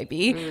have a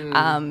baby.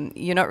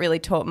 You're not really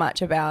taught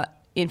much about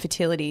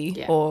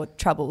infertility or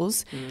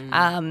troubles.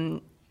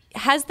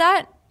 Has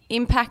that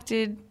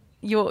impacted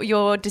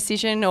your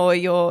decision or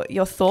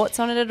your thoughts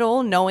on it at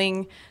all,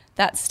 knowing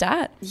that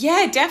stat?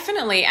 Yeah,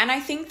 definitely. And I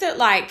think that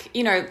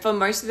for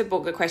most of the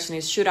book, the question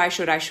is, should I?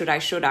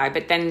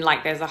 But then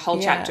there's a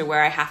whole chapter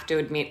where I have to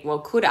admit, well,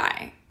 could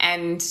I?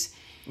 And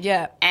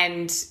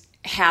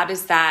how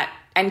does that,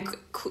 and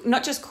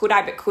not just could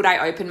I, but could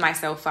I open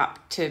myself up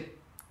to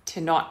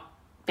not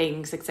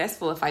being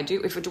successful if I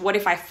do? What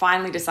if I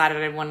finally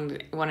decided I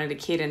wanted a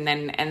kid and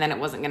then it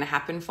wasn't going to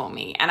happen for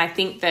me? And I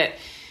think that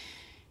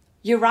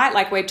you're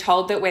right. We're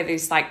told that we're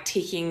this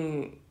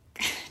ticking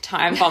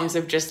time bombs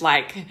of just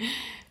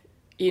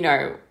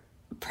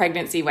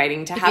pregnancy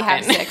waiting to happen. If you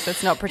have sex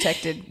that's not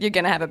protected, you're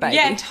going to have a baby.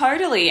 Yeah,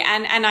 totally.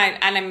 And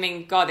I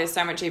mean, God, there's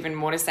so much even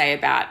more to say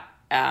about,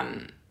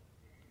 I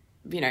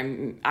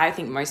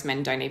think most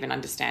men don't even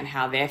understand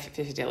how their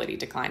fertility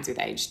declines with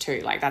age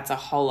too. That's a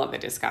whole other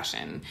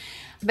discussion.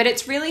 But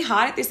it's really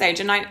hard at this age,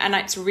 and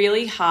it's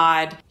really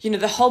hard.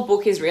 The whole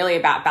book is really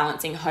about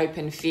balancing hope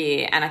and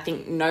fear, and I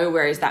think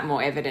nowhere is that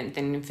more evident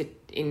than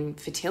in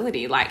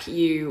fertility.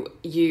 You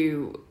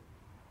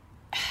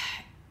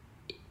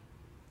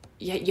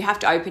have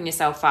to open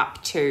yourself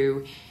up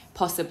to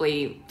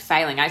possibly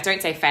failing. I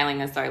don't say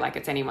failing as though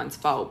it's anyone's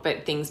fault,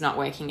 but things not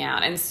working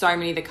out. And so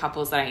many of the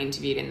couples that I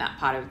interviewed in that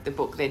part of the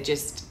book, they're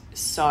just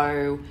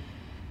so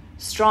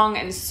strong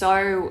and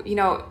so,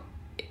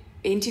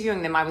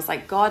 interviewing them, I was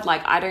like, God,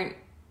 I don't,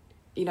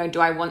 do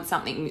I want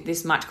something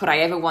this much? Could I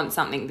ever want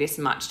something this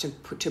much to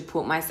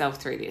put myself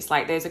through this?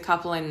 There's a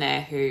couple in there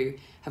who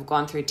have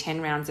gone through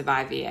 10 rounds of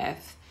IVF,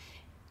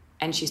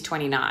 and she's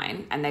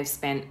 29, and they've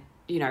spent,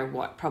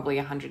 probably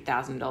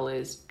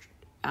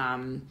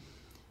 $100,000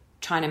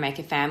 trying to make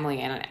a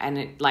family, and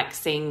it,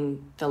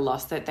 seeing the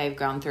loss that they've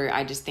gone through,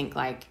 I just think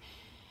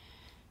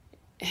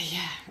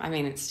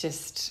it's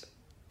just,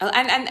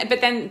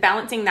 but then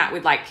balancing that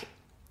with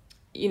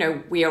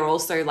we are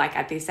also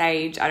at this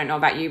age, I don't know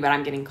about you, but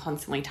I'm getting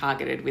constantly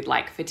targeted with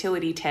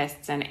fertility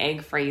tests and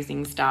egg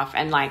freezing stuff.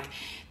 And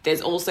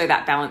there's also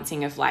that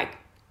balancing of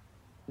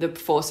the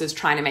forces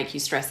trying to make you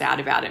stress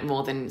out about it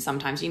more than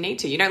sometimes you need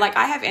to.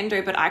 I have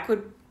endo, but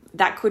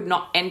that could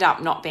not end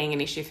up not being an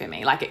issue for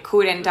me. It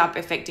could end up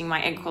affecting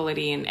my egg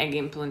quality and egg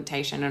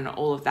implantation and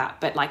all of that,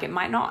 but it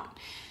might not.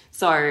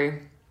 So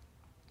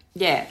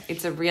yeah,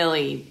 it's a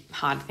really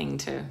hard thing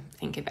to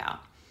think about.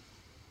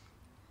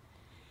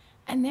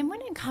 And then when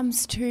it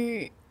comes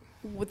to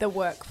the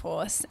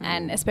workforce,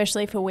 and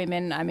especially for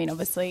women, I mean,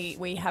 obviously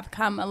we have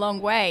come a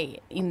long way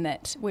in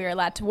that we're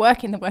allowed to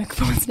work in the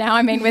workforce now.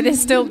 I mean,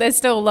 there's still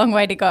a long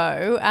way to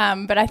go.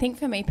 But I think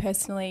for me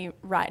personally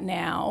right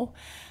now,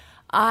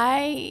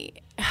 I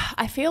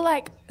feel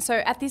so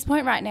at this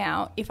point right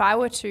now, if I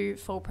were to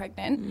fall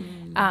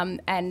pregnant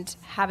and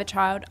have a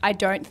child, I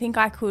don't think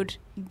I could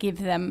give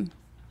them,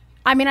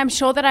 I mean, I'm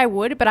sure that I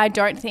would, but I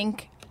don't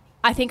think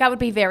I think I would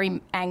be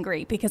very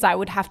angry because I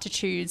would have to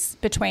choose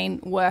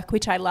between work,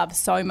 which I love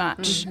so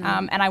much,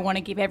 and I want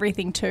to give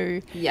everything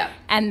to. Yeah.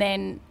 And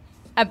then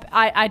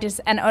I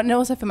just, and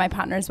also for my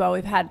partner as well,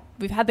 we've had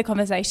the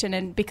conversation,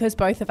 and because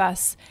both of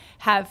us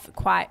have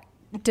quite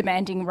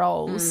demanding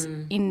roles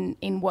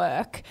in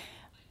work,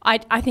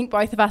 I think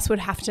both of us would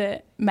have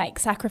to make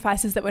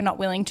sacrifices that we're not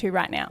willing to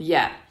right now.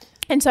 Yeah.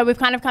 And so we've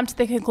kind of come to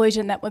the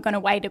conclusion that we're going to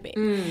wait a bit.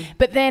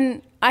 But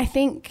then I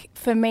think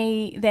for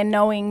me, then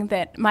knowing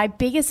that my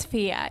biggest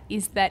fear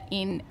is that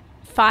in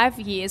 5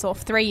 years or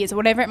 3 years or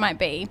whatever it might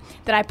be,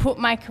 that I put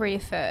my career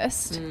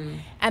first,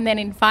 and then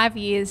in 5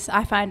 years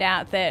I find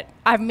out that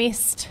I've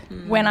missed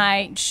when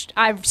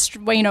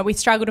we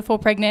struggled to fall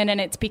pregnant, and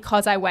it's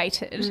because I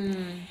waited.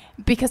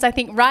 Because I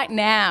think right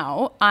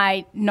now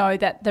I know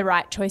that the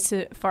right choice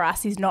for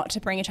us is not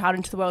to bring a child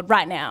into the world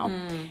right now.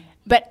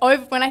 But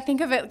when I think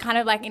of it kind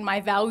of like in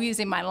my values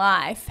in my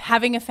life,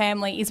 having a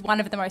family is one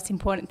of the most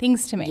important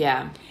things to me.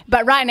 Yeah.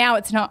 But right now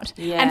it's not.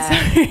 Yeah. And so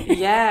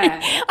Yeah.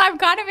 I'm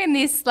kind of in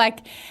this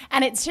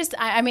and it's just,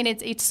 I mean,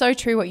 it's so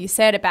true what you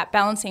said about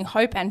balancing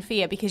hope and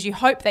fear, because you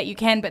hope that you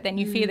can, but then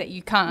you fear that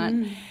you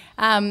can't.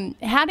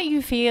 How do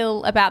you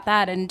feel about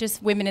that, and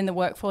just women in the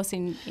workforce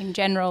in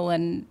general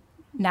and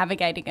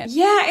navigating it?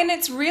 Yeah, and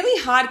it's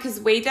really hard because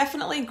we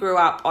definitely grew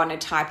up on a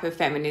type of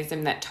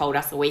feminism that told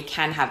us that we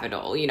can have it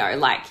all,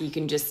 like you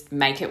can just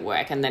make it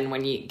work, and then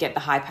when you get the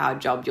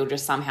high-powered job, you'll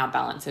just somehow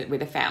balance it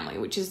with a family,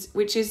 which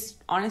is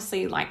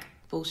honestly like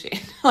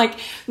bullshit. Like,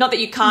 not that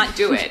you can't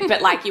do it,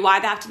 but like you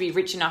either have to be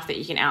rich enough that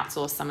you can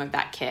outsource some of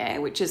that care,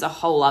 which is a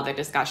whole other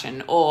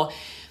discussion, or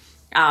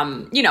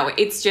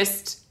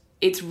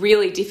it's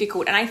really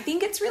difficult. And I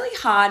think it's really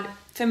hard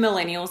for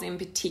millennials in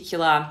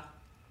particular,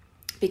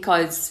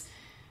 because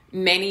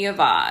many of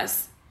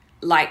us,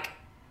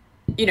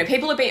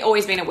 people have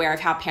always been aware of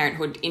how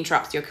parenthood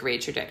interrupts your career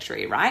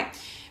trajectory, right?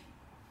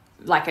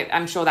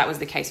 I'm sure that was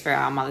the case for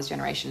our mother's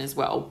generation as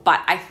well.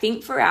 But I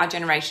think for our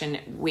generation,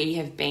 we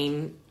have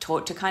been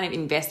taught to kind of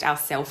invest our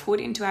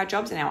selfhood into our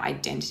jobs and our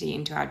identity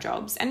into our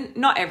jobs. And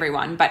not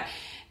everyone, but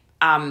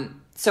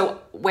so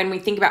when we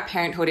think about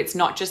parenthood, it's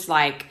not just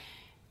like,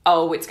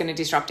 oh, it's going to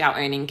disrupt our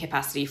earning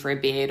capacity for a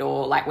bit,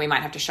 or like we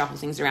might have to shuffle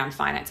things around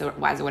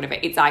finance-wise or whatever.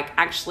 It's like,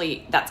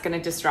 actually, that's going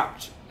to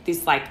disrupt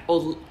this,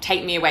 or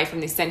take me away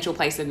from this central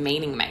place of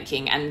meaning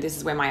making, and this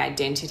is where my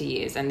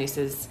identity is, and this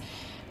is,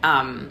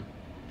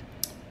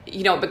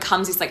 it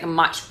becomes this a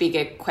much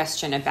bigger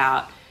question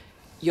about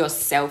your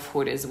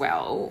selfhood as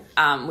well,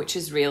 which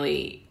is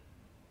really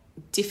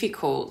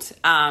difficult.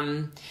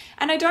 And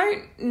I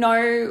don't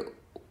know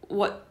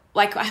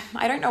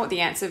I don't know what the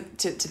answer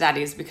to that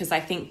is, because I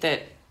think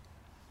that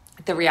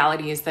the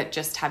reality is that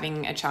just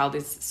having a child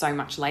is so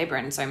much labor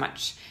and so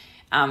much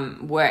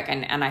work.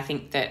 And I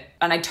think that,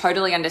 and I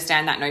totally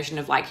understand that notion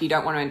of you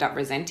don't want to end up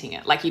resenting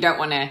it. You don't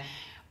want to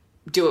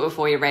do it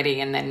before you're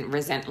ready and then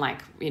resent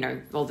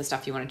all the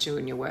stuff you want to do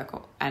in your work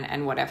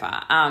and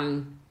whatever.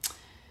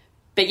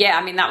 But yeah,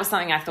 I mean, that was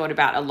something I thought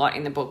about a lot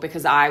in the book,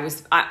 because I would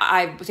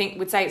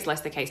say it's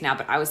less the case now,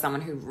 but I was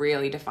someone who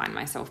really defined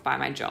myself by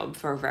my job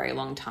for a very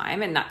long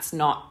time. And that's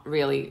not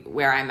really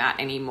where I'm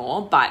at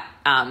anymore. But,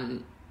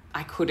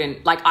 I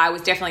couldn't, I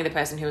was definitely the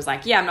person who was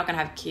like, yeah, I'm not going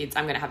to have kids,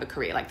 I'm going to have a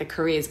career. The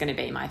career is going to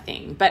be my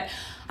thing. But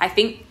I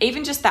think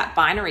even just that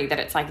binary, that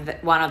it's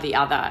one or the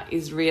other,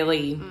 is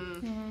really,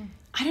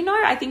 I don't know.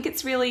 I think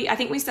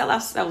we sell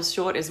ourselves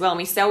short as well. And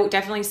we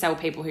definitely sell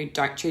people who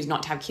don't choose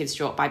not to have kids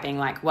short by being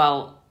like,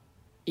 well,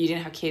 you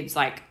didn't have kids,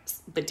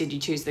 but did you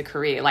choose the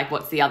career?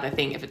 What's the other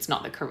thing if it's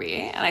not the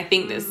career? And I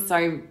think there's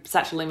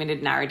such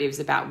limited narratives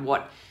about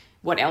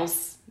what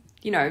else,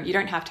 you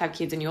don't have to have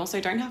kids, and you also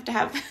don't have to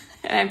have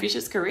an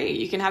ambitious career.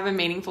 You can have a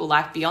meaningful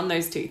life beyond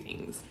those two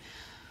things.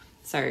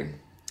 So,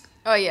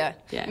 oh yeah,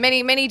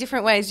 many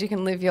different ways you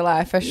can live your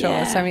life, for sure.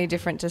 Yeah. So many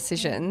different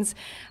decisions,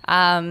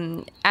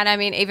 and I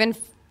mean, even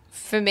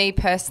for me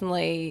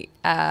personally,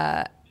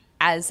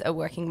 as a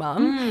working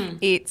mum,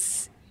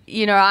 it's,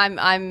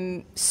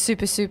 I'm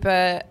super,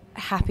 super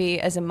happy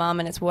as a mum,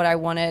 and it's what I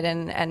wanted,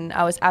 and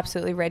I was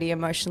absolutely ready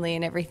emotionally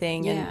and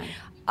everything. Yeah. And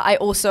I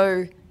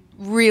also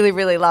really,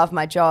 really love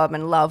my job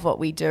and love what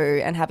we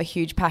do and have a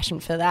huge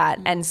passion for that.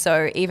 And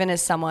so even as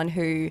someone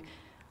who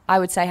I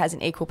would say has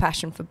an equal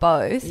passion for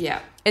both,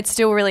 it's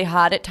still really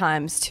hard at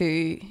times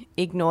to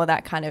ignore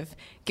that kind of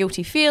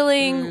guilty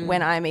feeling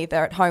when I'm either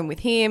at home with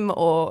him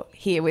or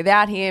here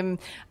without him.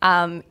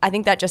 I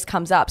think that just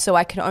comes up. So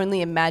I can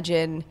only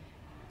imagine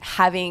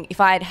if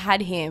I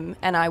had him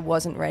and I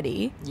wasn't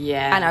ready,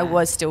 and I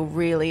was still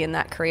really in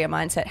that career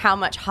mindset, how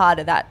much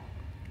harder that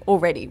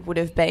already would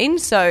have been.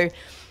 So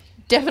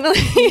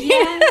definitely,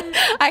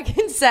 I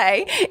can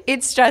say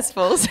it's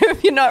stressful. So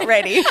if you're not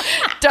ready,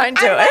 don't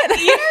do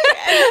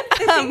it.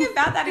 The thing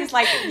about that is,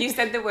 you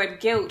said the word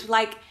guilt.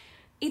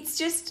 It's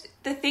just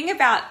the thing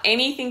about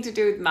anything to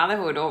do with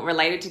motherhood or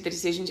related to the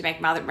decision to make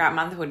about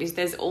motherhood is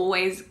there's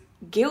always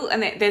guilt,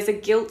 and there's a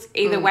guilt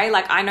either way.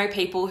 I know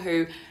people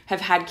who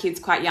have had kids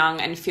quite young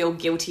and feel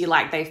guilty,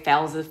 they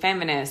failed as a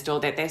feminist, or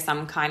that there's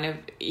some kind of,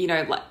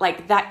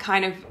 that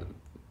kind of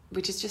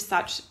which is just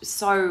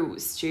so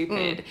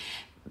stupid.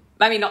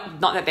 I mean, not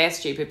that they're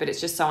stupid, but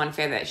it's just so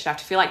unfair that you should have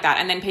to feel like that.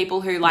 And then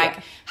people who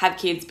have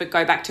kids but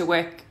go back to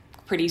work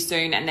pretty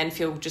soon and then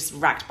feel just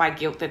racked by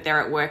guilt that they're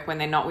at work when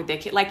they're not with their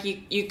kid. Like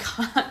you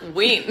can't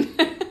win.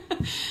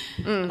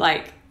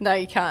 Like, no,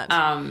 you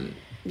can't.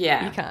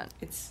 Yeah, you can't.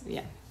 It's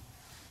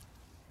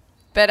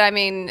But I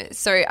mean,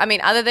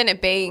 other than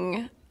it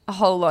being a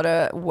whole lot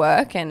of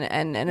work and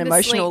an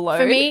emotional load.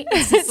 For me,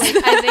 it's the sleep.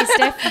 I see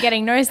Steph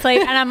getting no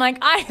sleep and I'm like,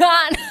 I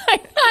can't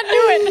do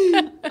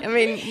it. I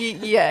mean, you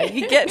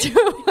get to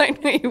a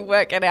point where you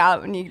work it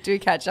out and you do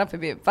catch up a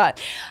bit. But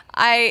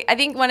I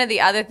think one of the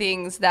other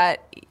things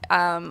that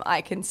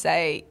I can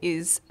say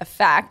is a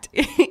fact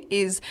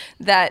is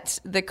that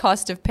the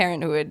cost of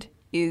parenthood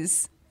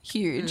is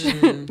huge.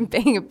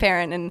 Being a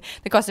parent and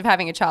the cost of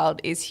having a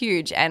child is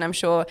huge, and I'm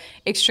sure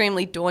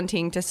extremely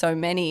daunting to so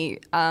many,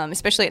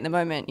 especially at the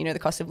moment. You know, the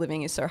cost of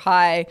living is so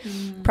high,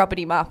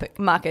 property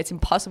market's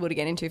impossible to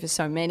get into for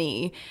so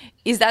many.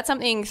 Is that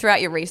something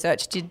throughout your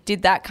research,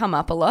 did that come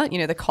up a lot, you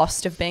know, the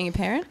cost of being a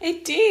parent?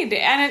 It did,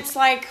 and it's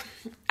like,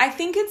 I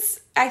think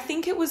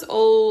it was a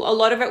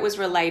lot of it was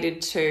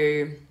related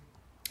to,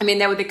 I mean,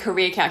 there were the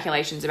career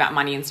calculations about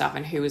money and stuff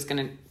and who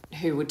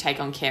would take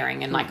on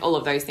caring and like all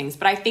of those things.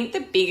 But I think the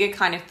bigger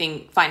kind of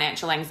thing,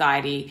 financial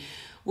anxiety,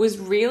 was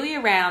really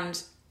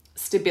around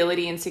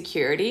stability and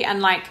security.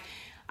 And like,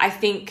 I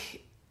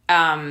think,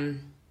 you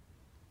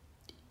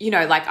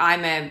know, like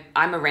I'm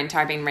a renter.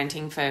 I've been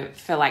renting for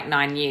like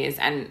 9 years.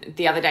 And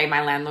the other day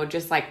my landlord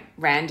just like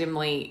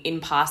randomly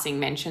in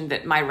passing mentioned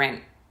that my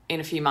rent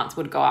in a few months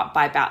would go up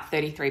by about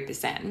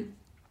 33%.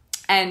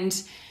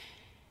 And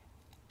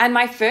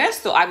my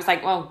first thought, I was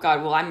like, oh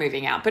God, well, I'm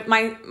moving out. But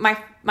my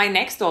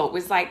next thought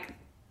was like,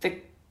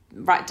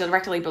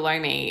 directly below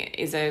me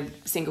is a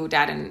single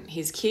dad and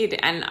his kid.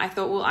 And I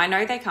thought, well, I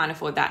know they can't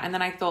afford that. And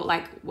then I thought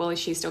like, well, is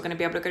she still going to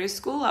be able to go to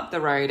school up the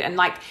road? And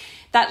like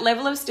that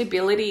level of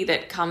stability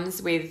that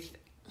comes with,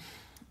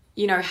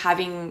 you know,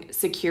 having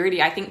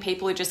security. I think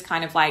people are just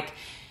kind of like,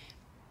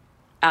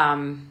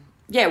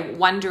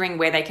 wondering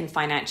where they can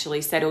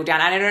financially settle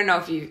down. And I don't know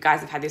if you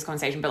guys have had this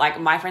conversation, but like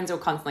my friends are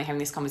constantly having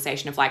this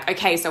conversation of like,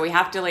 okay, so we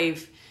have to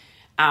leave,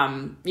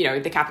 you know,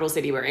 the capital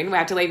city we're in. We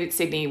have to leave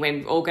Sydney.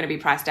 We're all going to be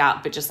priced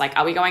out, but just like,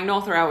 are we going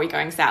north or are we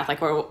going south?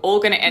 Like we're all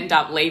going to end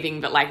up leaving,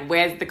 but like,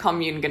 where's the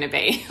commune going to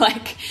be?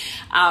 Like,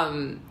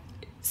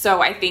 so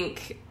I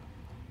think,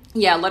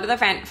 a lot of the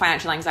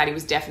financial anxiety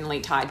was definitely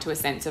tied to a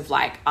sense of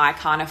like, I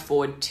can't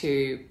afford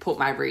to put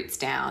my roots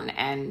down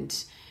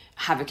and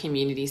have a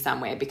community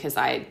somewhere because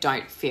I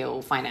don't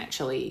feel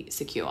financially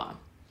secure.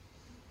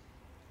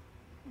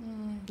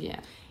 Yeah,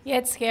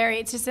 it's scary.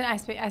 It's just I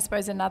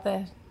suppose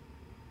another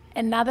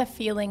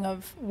feeling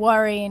of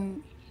worry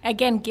and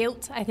again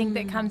guilt, I think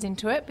that comes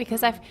into it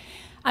because and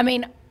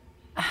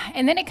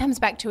then it comes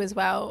back to as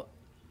well,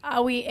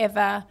 are we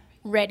ever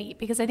ready?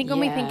 Because I think when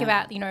we think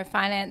about, you know,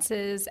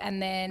 finances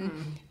and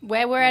then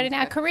where we're at in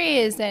our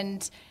careers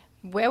and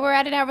where we're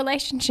at in our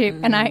relationship.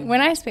 And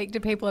when I speak to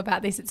people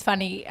about this, it's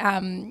funny,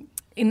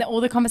 in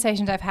all the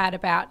conversations I've had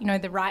about, you know,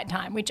 the right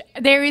time, which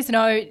there is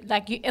no,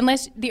 like,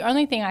 unless the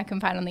only thing I can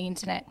find on the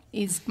internet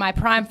is my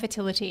prime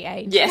fertility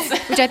age. Yes.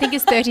 Which I think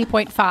is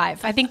 30.5.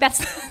 I think that's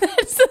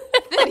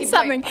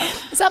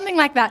something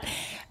like that.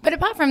 But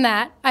apart from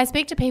that, I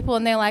speak to people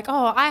and they're like,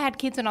 oh, I had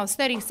kids when I was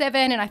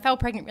 37 and I fell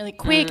pregnant really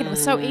quick and it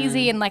was so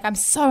easy and like I'm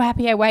so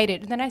happy I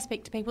waited. And then I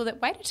speak to people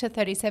that waited to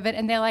 37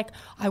 and they're like,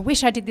 I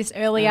wish I did this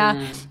earlier.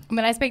 And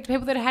then I speak to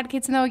people that had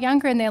kids when they were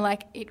younger and they're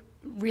like, it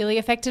really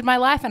affected my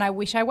life and I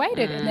wish I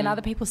waited. And then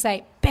other people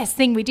say, best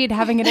thing we did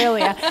having it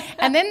earlier.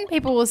 And then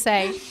people will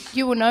say,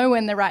 you will know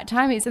when the right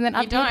time is. And then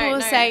other people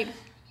will say,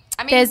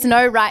 there's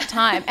no right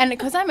time. And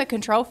because I'm a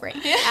control freak,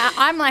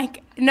 I'm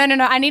like, no,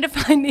 I need to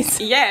find this.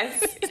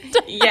 Yes.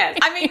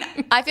 I mean,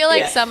 I feel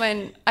like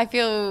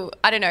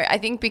I don't know, I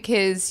think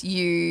because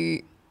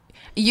you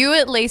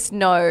at least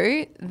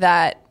know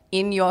that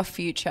in your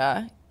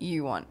future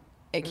you want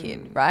a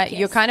kid, right? Yes.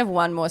 You're kind of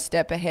one more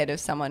step ahead of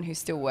someone who's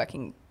still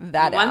working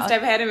that out. One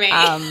step ahead of me.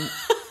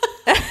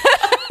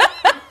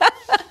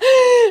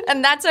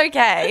 And that's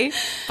okay.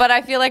 But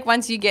I feel like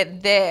once you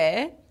get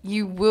there,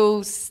 you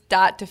will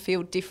start to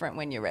feel different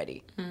when you're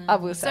ready. I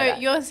will say that.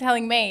 So you're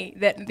telling me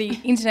that the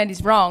internet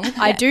is wrong.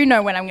 I do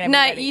know when I'm going to be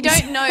ready. No, you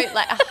don't know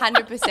like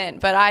 100%,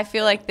 but I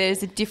feel like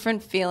there's a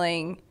different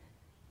feeling.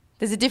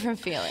 But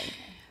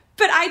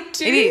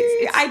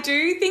I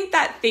do think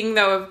that thing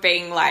though of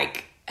being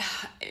like,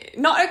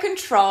 not a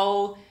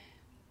control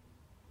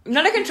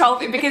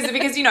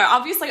because you know,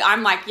 obviously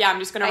I'm like, I'm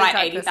just going to write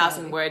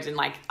 80,000 words and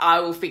like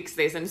I will fix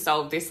this and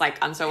solve this like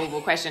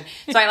unsolvable question.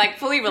 So I like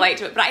fully relate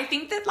to it. But I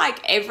think that like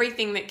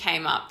everything that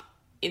came up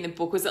in the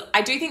book was,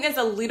 I do think there's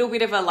a little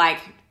bit of a like,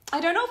 I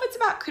don't know if it's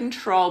about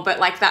control, but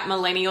like that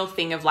millennial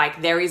thing of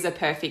like, there is a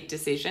perfect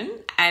decision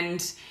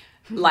and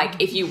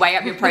like if you weigh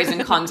up your pros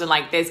and cons and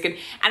like there's good.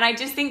 And I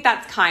just think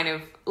that's kind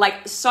of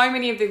like so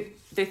many of the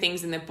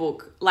things in the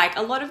book, like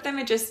a lot of them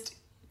are just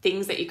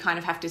things that you kind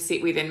of have to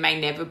sit with and may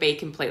never be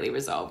completely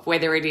resolved,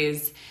 whether it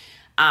is,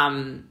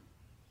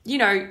 you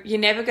know, you're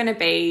never going to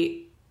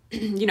be,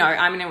 you know,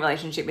 I'm in a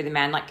relationship with a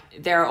man, like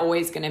there are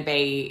always going to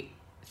be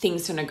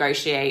things to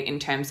negotiate in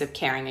terms of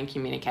caring and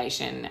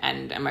communication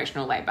and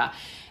emotional labor.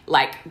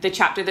 Like the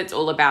chapter that's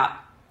all about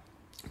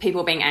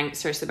people being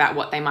anxious about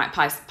what they might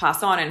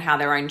pass on and how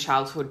their own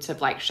childhoods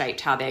have like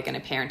shaped how they're going to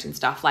parent and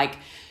stuff. Like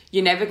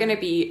you're never going to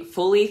be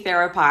fully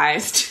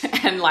therapized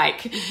and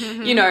like,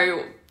 you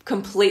know,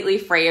 completely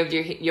free of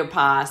your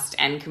past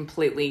and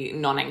completely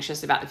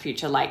non-anxious about the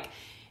future. Like,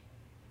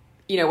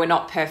 you know, we're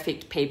not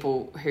perfect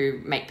people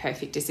who make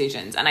perfect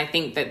decisions. And I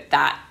think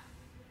that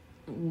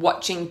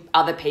watching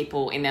other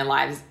people in their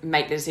lives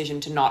make the decision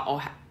to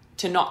not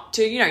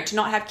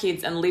have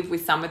kids and live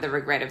with some of the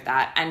regret of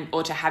that,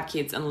 or to have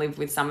kids and live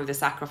with some of the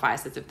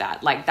sacrifices of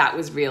that. Like that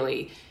was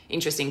really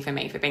interesting for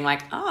me, for being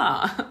like,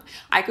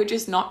 I could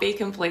just not be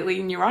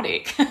completely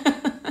neurotic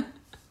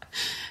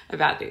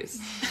about this.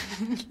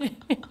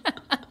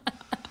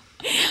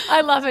 I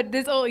love it.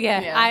 There's all,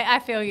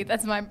 I feel you.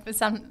 That's I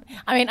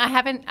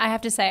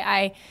have to say,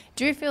 I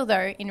do feel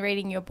though in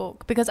reading your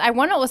book, because I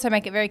want to also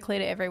make it very clear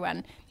to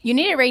everyone, you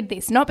need to read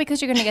this, not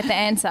because you're going to get the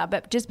answer,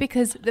 but just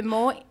because the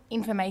more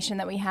information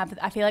that we have,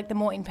 I feel like the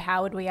more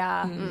empowered we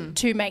are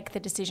to make the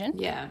decision.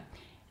 Yeah.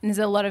 And there's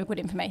a lot of good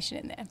information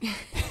in there.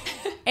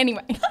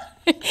 Anyway,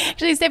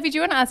 actually, Steffi, do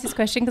you want to ask this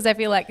question? Because I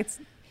feel like it's...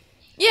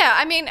 Yeah,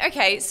 I mean,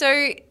 okay,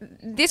 so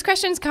this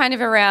question's kind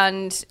of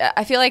around,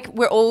 I feel like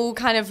we're all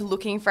kind of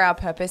looking for our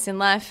purpose in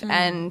life,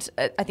 and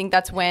I think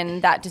that's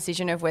when that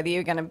decision of whether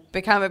you're going to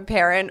become a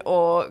parent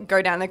or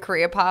go down the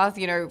career path,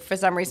 you know, for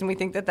some reason we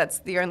think that that's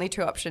the only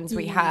two options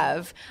we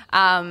have.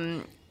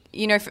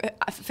 You know,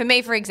 for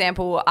me, for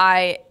example,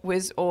 I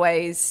was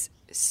always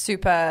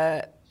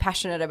super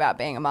passionate about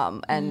being a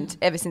mum, and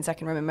ever since I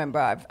can remember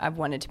I've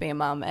wanted to be a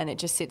mum, and it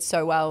just sits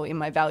so well in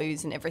my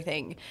values and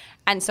everything.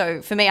 And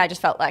so for me, I just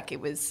felt like it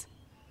was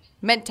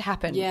meant to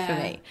happen for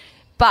me.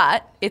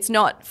 But it's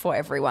not for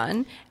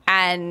everyone.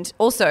 And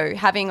also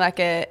having like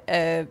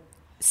a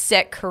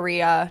set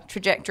career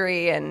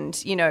trajectory and,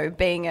 you know,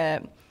 being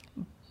a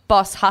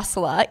boss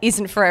hustler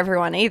isn't for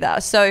everyone either.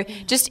 So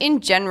just in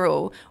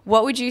general,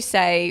 what would you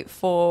say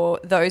for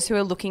those who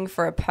are looking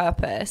for a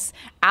purpose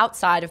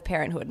outside of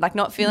parenthood, like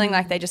not feeling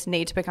like they just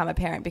need to become a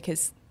parent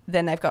because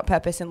then they've got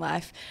purpose in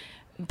life,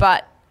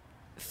 but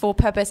for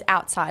purpose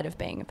outside of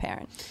being a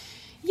parent?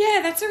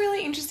 Yeah, that's a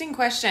really interesting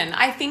question.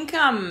 I think,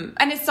 and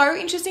it's so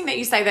interesting that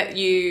you say that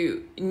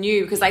you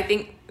knew, because I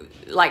think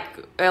like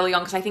early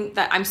on, because I think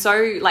that I'm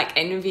so like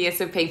envious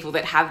of people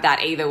that have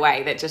that either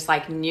way, that just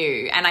like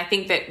knew. And I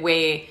think that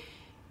we're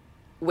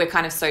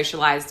kind of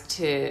socialized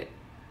to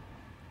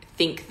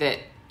think that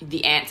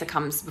the answer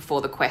comes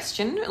before the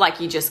question, like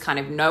you just kind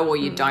of know or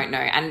you don't know.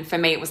 And for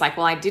me, it was like,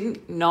 well, I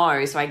didn't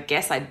know, so I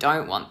guess I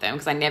don't want them,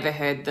 because I never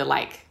heard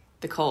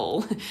the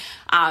call.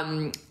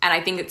 And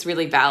I think it's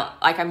really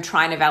I'm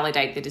trying to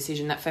validate the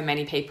decision that for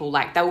many people,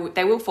 like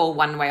they will fall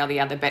one way or the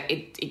other, but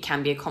it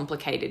can be a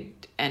complicated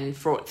and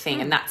fraught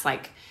thing. And that's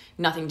like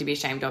nothing to be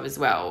ashamed of as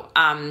well.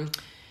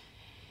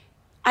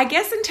 I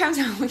guess in terms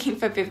of looking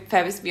for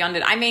purpose beyond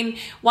it, I mean,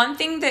 one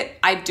thing that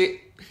I do,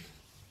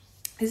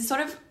 this is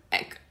sort of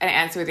an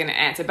answer within an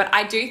answer, but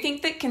I do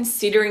think that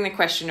considering the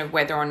question of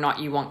whether or not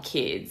you want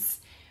kids,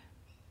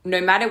 no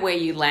matter where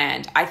you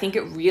land, I think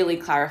it really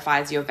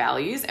clarifies your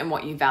values and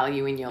what you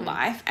value in your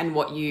life and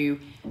what you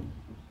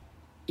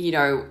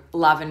know,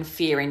 love and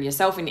fear in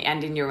yourself and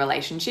in your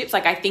relationships.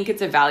 Like, I think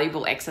it's a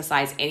valuable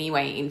exercise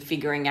anyway in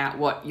figuring out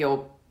what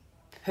your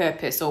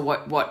purpose or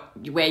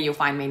where you'll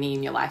find meaning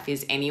in your life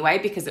is anyway,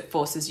 because it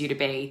forces you to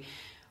be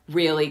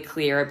really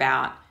clear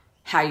about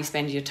how you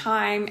spend your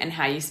time and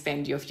how you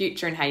spend your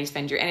future and how you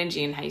spend your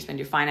energy and how you spend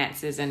your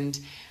finances and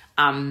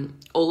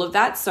all of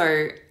that.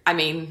 So, I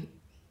mean,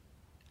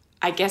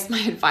 I guess my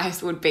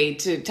advice would be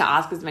to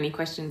ask as many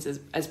questions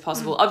as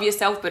possible of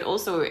yourself, but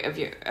also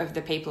of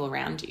the people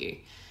around you.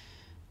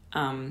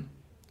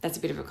 That's a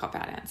bit of a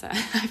cop-out answer.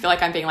 I feel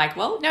like I'm being like,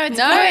 well, no,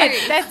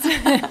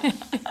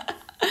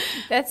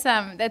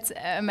 that's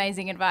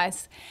amazing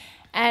advice.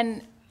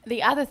 And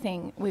the other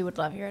thing we would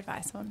love your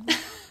advice on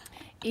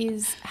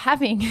is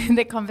having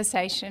the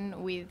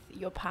conversation with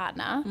your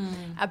partner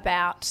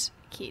about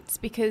kids,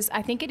 because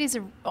I think it is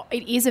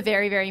a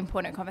very, very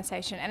important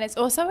conversation. And it's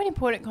also an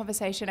important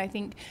conversation, I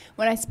think,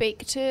 when I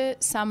speak to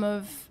some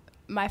of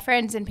my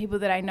friends and people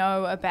that I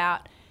know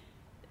about,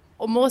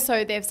 or more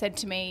so they've said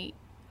to me,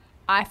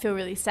 I feel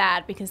really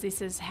sad because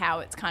this is how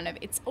it's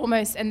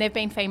almost, and they've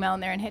been female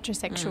and they're in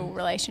heterosexual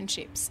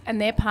relationships, and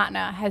their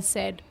partner has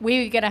said,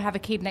 we're going to have a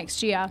kid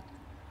next year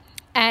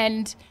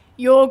and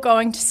you're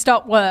going to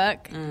stop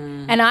work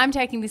and I'm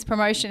taking this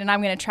promotion and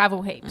I'm going to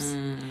travel heaps.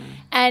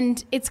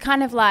 And it's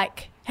kind of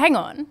like, hang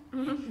on,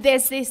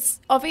 there's this,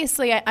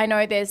 obviously I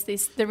know there's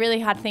this, the really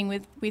hard thing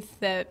with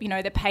the, you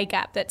know, the pay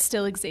gap that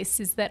still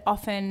exists is that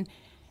often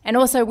And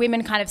also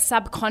women kind of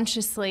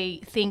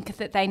subconsciously think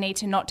that they need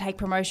to not take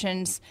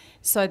promotions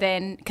so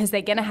then because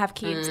they're going to have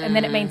kids. And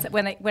then it means that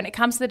when it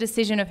comes to the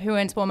decision of who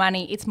earns more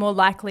money, it's more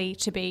likely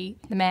to be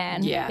the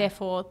man. Yeah.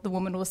 Therefore, the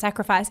woman will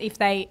sacrifice if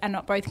they are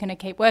not both going to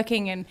keep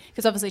working. And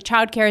because obviously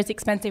childcare is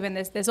expensive and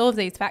there's all of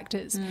these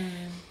factors.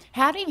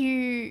 How do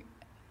you,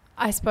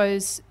 I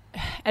suppose,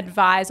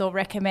 advise or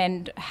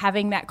recommend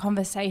having that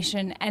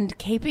conversation and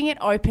keeping it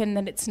open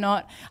that it's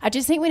not, I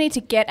just think we need to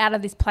get out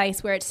of this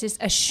place where it's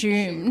just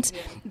assumed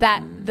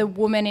that the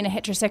woman in a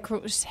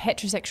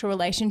heterosexual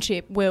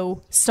relationship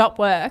will stop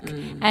work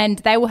and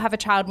they will have a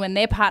child when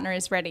their partner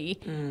is ready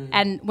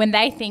and when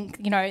they think,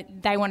 you know,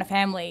 they want a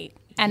family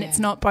and it's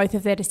not both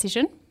of their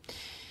decision.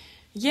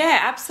 Yeah,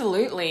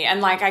 absolutely.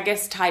 And like, I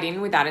guess tied in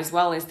with that as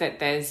well is that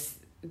there's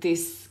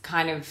this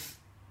kind of,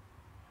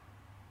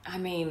 I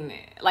mean,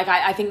 like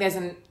I think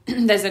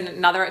there's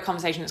another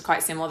conversation that's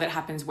quite similar that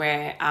happens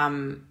where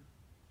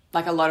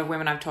like a lot of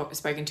women I've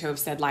spoken to have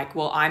said like,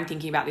 well, I'm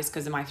thinking about this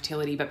because of my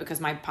fertility, but because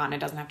my partner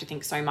doesn't have to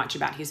think so much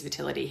about his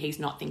fertility, he's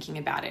not thinking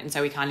about it. And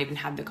so we can't even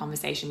have the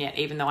conversation yet,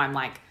 even though I'm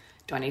like,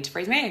 do I need to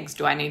freeze my eggs?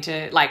 Do I need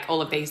to like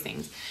all of these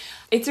things?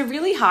 It's a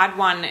really hard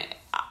one.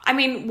 I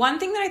mean, one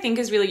thing that I think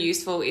is really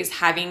useful is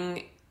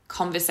having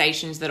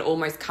conversations that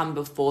almost come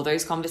before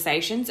those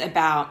conversations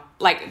about,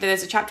 like,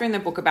 there's a chapter in the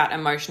book about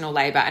emotional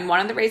labor, and one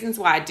of the reasons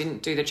why I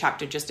didn't do the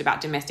chapter just about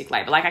domestic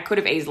labor, like I could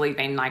have easily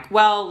been like,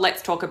 well,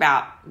 let's talk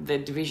about the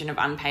division of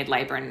unpaid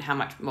labor and how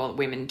much more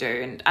women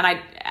do,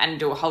 and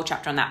do a whole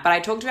chapter on that. But I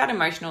talked about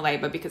emotional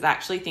labor because I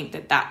actually think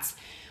that that's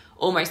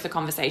almost the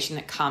conversation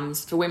that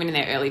comes for women in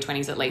their early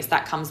 20s, at least,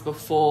 that comes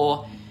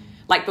before,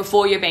 like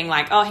before you're being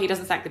like, oh, he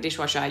doesn't stack the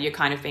dishwasher, you're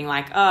kind of being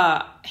like,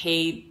 oh,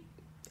 he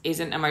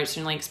isn't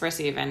emotionally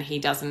expressive and he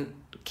doesn't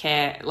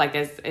care, like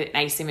there's an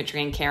asymmetry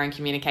in care and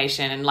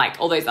communication and like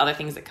all those other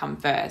things that come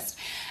first.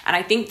 And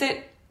I think that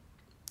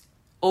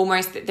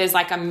almost there's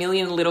like a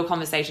million little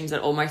conversations that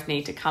almost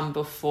need to come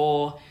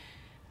before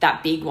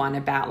that big one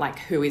about like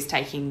who is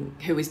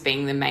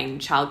being the main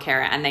child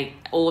carer, and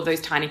all of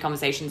those tiny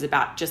conversations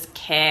about just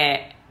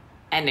care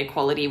and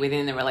equality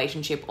within the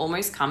relationship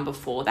almost come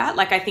before that.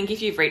 Like I think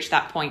if you've reached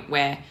that point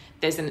where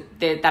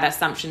that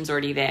assumption's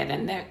already there,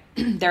 then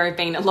there have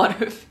been a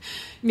lot of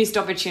missed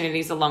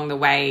opportunities along the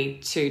way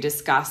to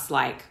discuss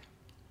like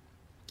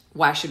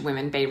why should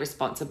women be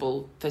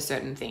responsible for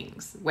certain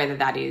things, whether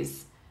that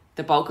is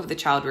the bulk of the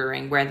child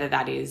rearing, whether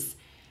that is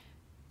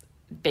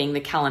being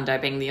the calendar,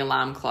 being the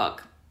alarm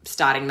clock,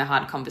 starting the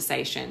hard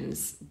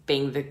conversations,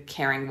 being the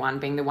caring one,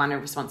 being the one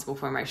responsible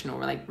for emotional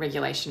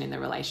regulation in the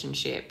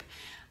relationship.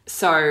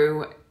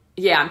 So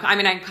yeah, I'm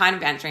kind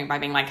of answering by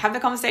being like, have the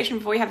conversation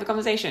before you have the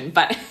conversation.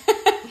 But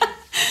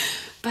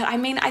but I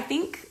mean, I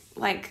think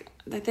like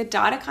the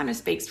data kind of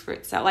speaks for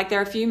itself. Like there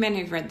are a few men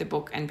who've read the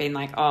book and been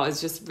like, oh,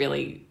 it's just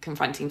really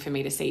confronting for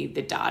me to see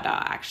the data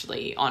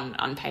actually on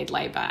unpaid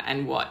labor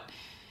and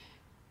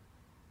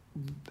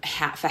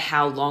for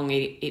how long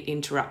it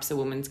interrupts a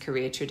woman's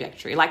career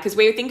trajectory. Like, because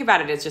we think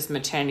about it as just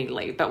maternity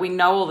leave, but we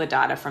know all the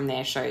data from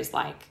there shows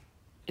like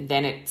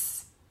then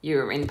it's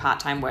you're in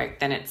part-time work,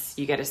 then it's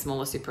you get a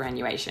smaller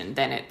superannuation,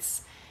 then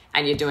it's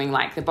and you're doing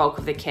like the bulk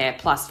of the care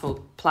plus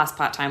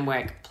part-time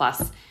work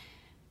plus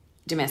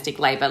domestic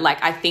labor.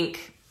 Like I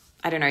think,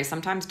 I don't know,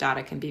 sometimes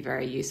data can be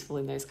very useful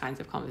in those kinds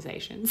of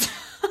conversations.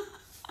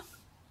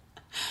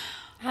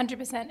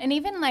 100%. And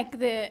even like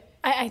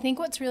I think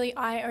what's really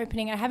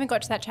eye-opening, I haven't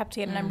got to that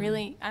chapter yet and I'm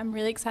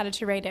really excited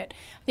to read it.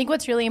 I think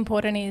what's really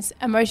important is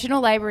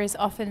emotional labor is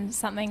often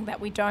something that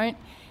we don't,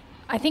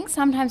 I think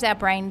sometimes our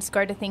brains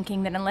go to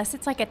thinking that unless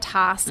it's like a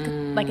task,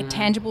 like a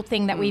tangible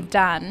thing that we've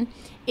done,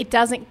 it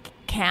doesn't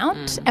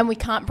count and we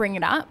can't bring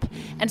it up.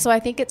 And so I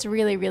think it's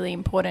really, really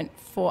important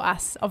for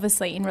us,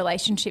 obviously, in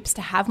relationships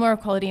to have more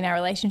equality in our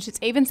relationships.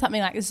 Even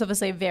something like this is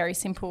obviously a very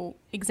simple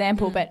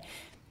example, but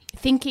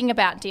thinking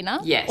about dinner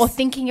or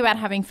thinking about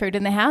having food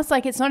in the house,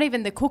 like it's not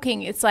even the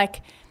cooking, it's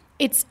like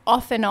it's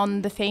often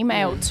on the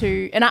female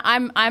to, and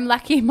I'm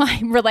lucky in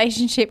my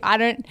relationship.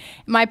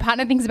 My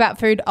partner thinks about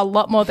food a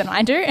lot more than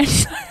I do. And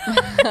so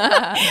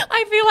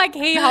I feel like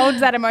he holds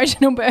that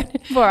emotional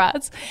burden for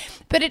us.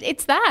 But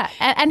it's that.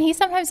 And he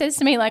sometimes says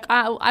to me, like,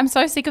 I'm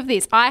so sick of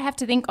this. I have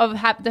to think of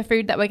the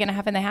food that we're going to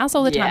have in the house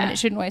all the time and it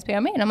shouldn't always be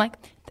on me. And I'm like,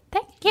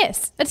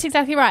 yes, that's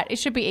exactly right. It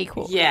should be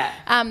equal. Yeah.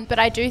 But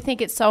I do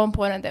think it's so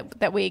important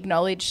that we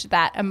acknowledge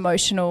that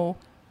emotional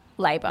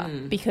labor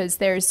because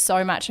there is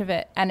so much of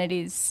it, and it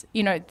is,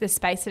 you know, the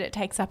space that it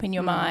takes up in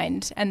your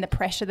mind and the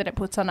pressure that it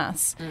puts on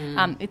us.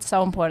 It's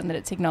so important that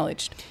it's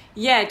acknowledged.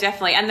 Yeah,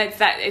 definitely. And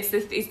it's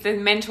the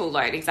mental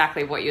load,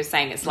 exactly what you're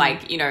saying. It's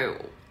like, you know,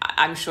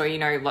 I'm sure you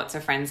know lots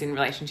of friends in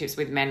relationships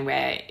with men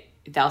where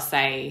they'll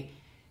say,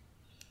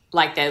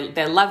 like,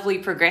 they're lovely,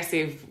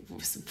 progressive,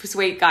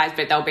 sweet guys,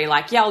 but they'll be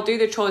like, yeah, I'll do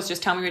the chores,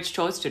 just tell me which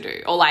chores to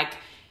do. Or like,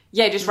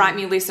 yeah, just write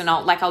me a list and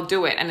I'll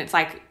do it. And it's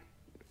like,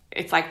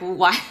 well,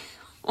 why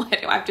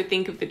do I have to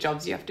think of the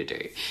jobs you have to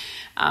do?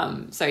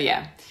 So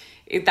yeah,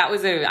 there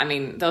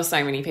were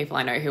so many people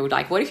I know who would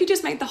like, what if you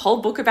just made the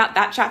whole book about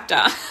that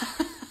chapter?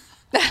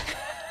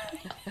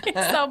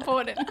 It's so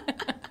important.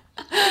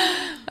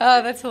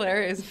 Oh, that's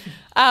hilarious.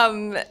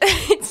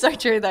 It's so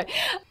true though.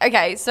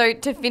 Okay, so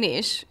to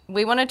finish,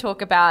 we want to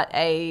talk about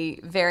a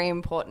very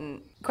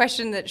important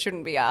question that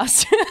shouldn't be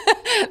asked.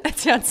 That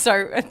sounds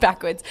so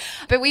backwards.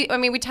 But we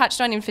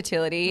touched on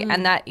infertility,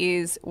 and that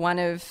is one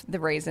of the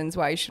reasons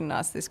why you shouldn't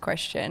ask this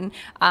question.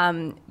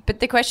 But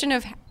the question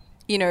of,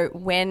 you know,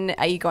 when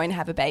are you going to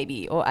have a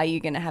baby, or are you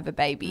going to have a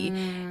baby,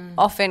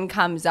 often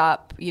comes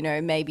up, you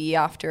know, maybe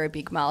after a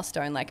big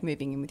milestone like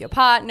moving in with your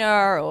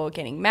partner or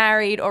getting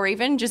married, or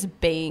even just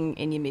being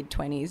in your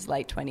mid-20s,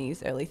 late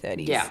 20s, early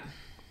 30s. Yeah.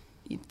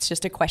 It's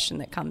just a question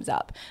that comes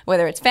up.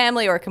 Whether it's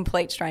family or a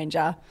complete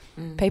stranger,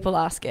 people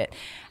ask it.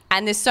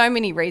 And there's so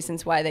many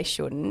reasons why they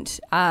shouldn't.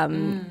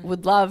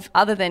 Would love,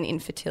 other than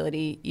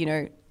infertility, you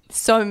know,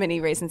 so many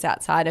reasons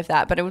outside of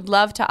that. But I would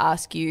love to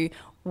ask you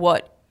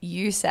what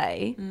you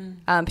say,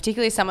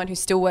 particularly someone who's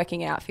still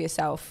working out for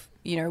yourself,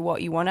 you know,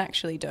 what you want to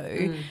actually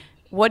do.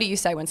 What do you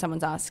say when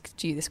someone's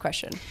asked you this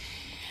question?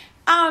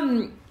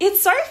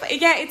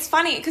 It's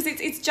funny because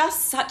it's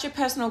just such a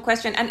personal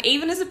question. And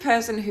even as a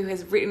person who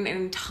has written an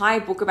entire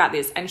book about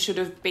this and should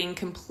have been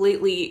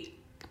completely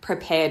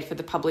prepared for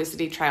the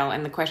publicity trail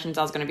and the questions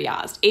I was going to be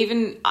asked,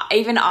 even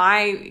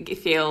I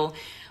feel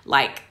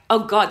like, oh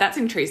God, that's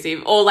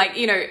intrusive. Or like,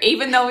 you know,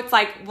 even though it's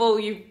like, well,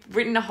 you've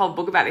written a whole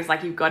book about this,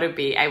 like you've got to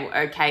be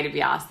okay to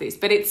be asked this.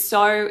 But it's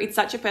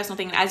such a personal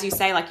thing. And as you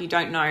say, like you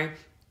don't know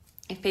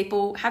if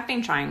people have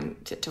been trying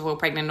to fall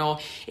pregnant, or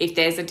if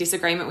there's a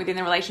disagreement within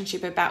the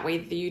relationship about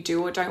whether you do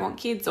or don't want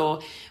kids,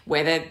 or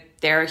whether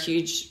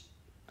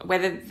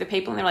whether the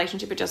people in the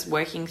relationship are just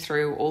working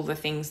through all the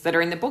things that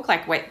are in the book,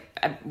 like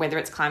whether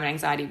it's climate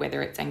anxiety,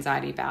 whether it's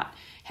anxiety about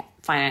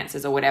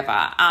finances or whatever.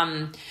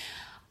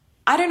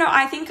 I don't know.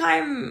 I think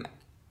I'm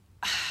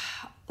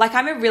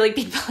a really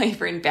big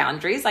believer in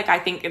boundaries. Like I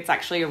think it's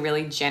actually a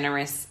really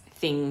generous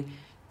thing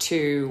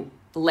to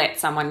let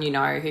someone you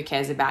know who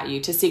cares about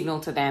you, to signal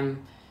to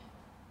them,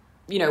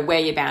 you know, where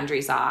your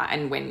boundaries are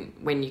and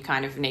when you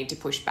kind of need to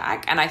push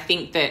back. And I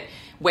think that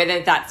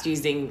whether that's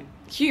using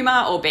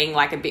humor or being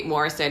like a bit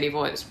more assertive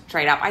or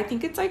straight up, I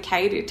think it's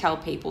okay to tell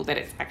people that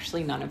it's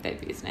actually none of their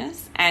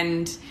business.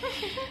 And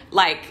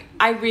like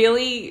I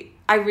really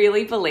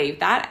believe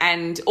that,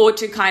 or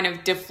to kind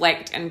of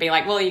deflect and be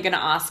like, well, you're going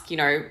to ask, you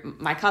know,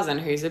 my cousin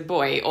who's a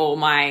boy, or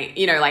my,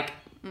 you know, like,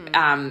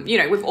 you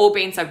know, we've all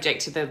been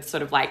subject to the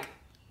sort of like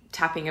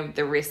tapping of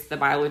the wrist, the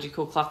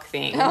biological clock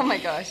thing. Oh my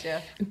gosh,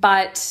 yeah.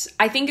 But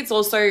I think it's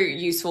also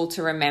useful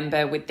to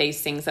remember with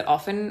these things that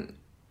often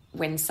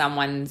when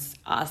someone's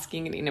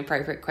asking an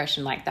inappropriate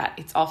question like that,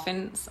 it's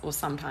often or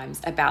sometimes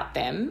about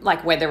them,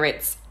 like whether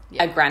it's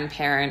a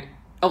grandparent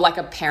or like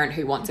a parent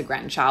who wants a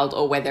grandchild,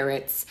 or whether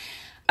it's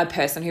a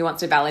person who wants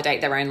to validate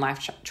their own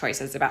life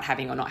choices about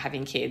having or not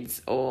having kids,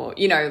 or,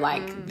 you know,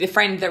 like the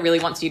friend that really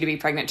wants you to be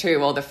pregnant too,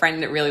 or the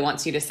friend that really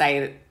wants you to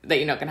say that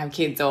you're not going to have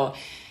kids, or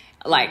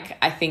like,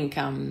 I think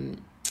you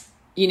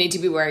need to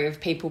be wary of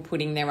people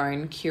putting their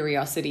own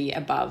curiosity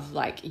above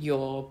like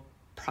your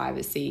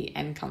privacy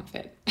and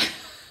comfort.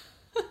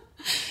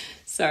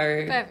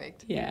 So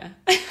perfect. Yeah.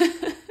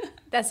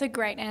 That's a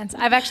great answer.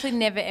 I've actually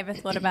never ever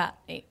thought about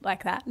it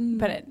like that,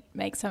 but it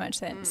makes so much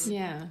sense.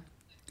 Yeah.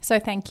 So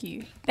thank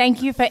you.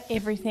 Thank you for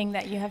everything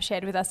that you have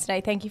shared with us today.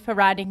 Thank you for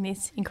writing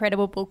this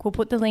incredible book. We'll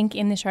put the link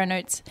in the show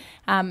notes,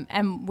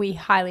 and we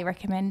highly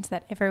recommend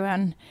that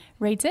everyone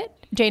reads it.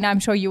 Gina, I'm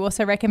sure you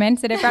also recommend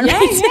that everyone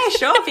reads it. Yeah,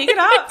 sure. Pick it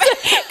up.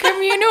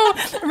 Communal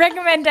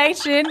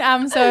recommendation.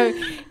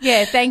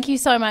 Thank you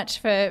so much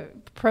for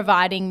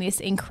providing this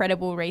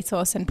incredible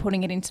resource and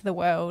putting it into the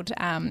world,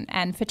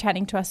 and for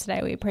chatting to us today.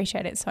 We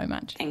appreciate it so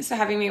much. Thanks for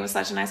having me. It was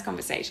such a nice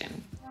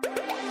conversation.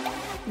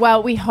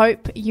 Well, we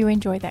hope you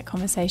enjoyed that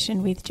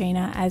conversation with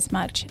Gina as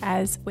much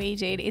as we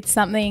did. It's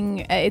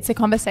a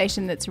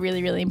conversation that's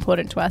really, really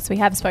important to us. We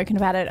have spoken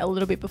about it a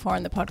little bit before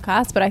on the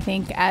podcast, but I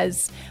think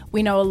as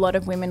we know a lot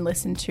of women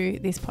listen to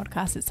this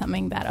podcast, it's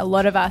something that a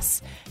lot of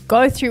us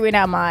go through in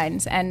our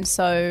minds. And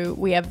so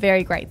we are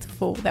very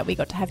grateful that we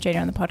got to have Gina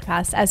on the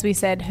podcast. As we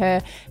said,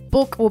 her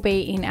book will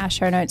be in our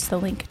show notes, the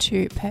link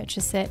to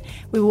purchase it.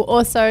 We will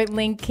also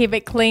link Keep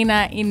It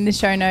Cleaner in the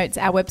show notes.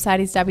 Our website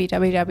is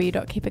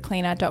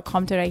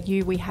www.keepitcleaner.com.au.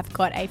 We have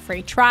got a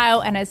free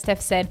trial, and as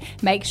Steph said,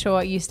 make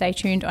sure you stay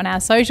tuned on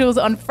our socials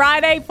on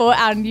Friday for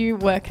our new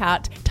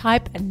workout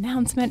type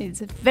announcement.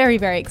 It's very,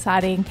 very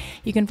exciting.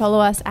 You can follow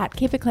us at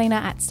Keep It Cleaner,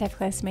 at Steph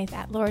Claire Smith,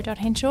 at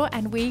Laura.Henshaw,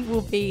 and we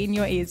will be in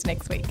your ears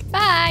next week.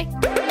 Bye.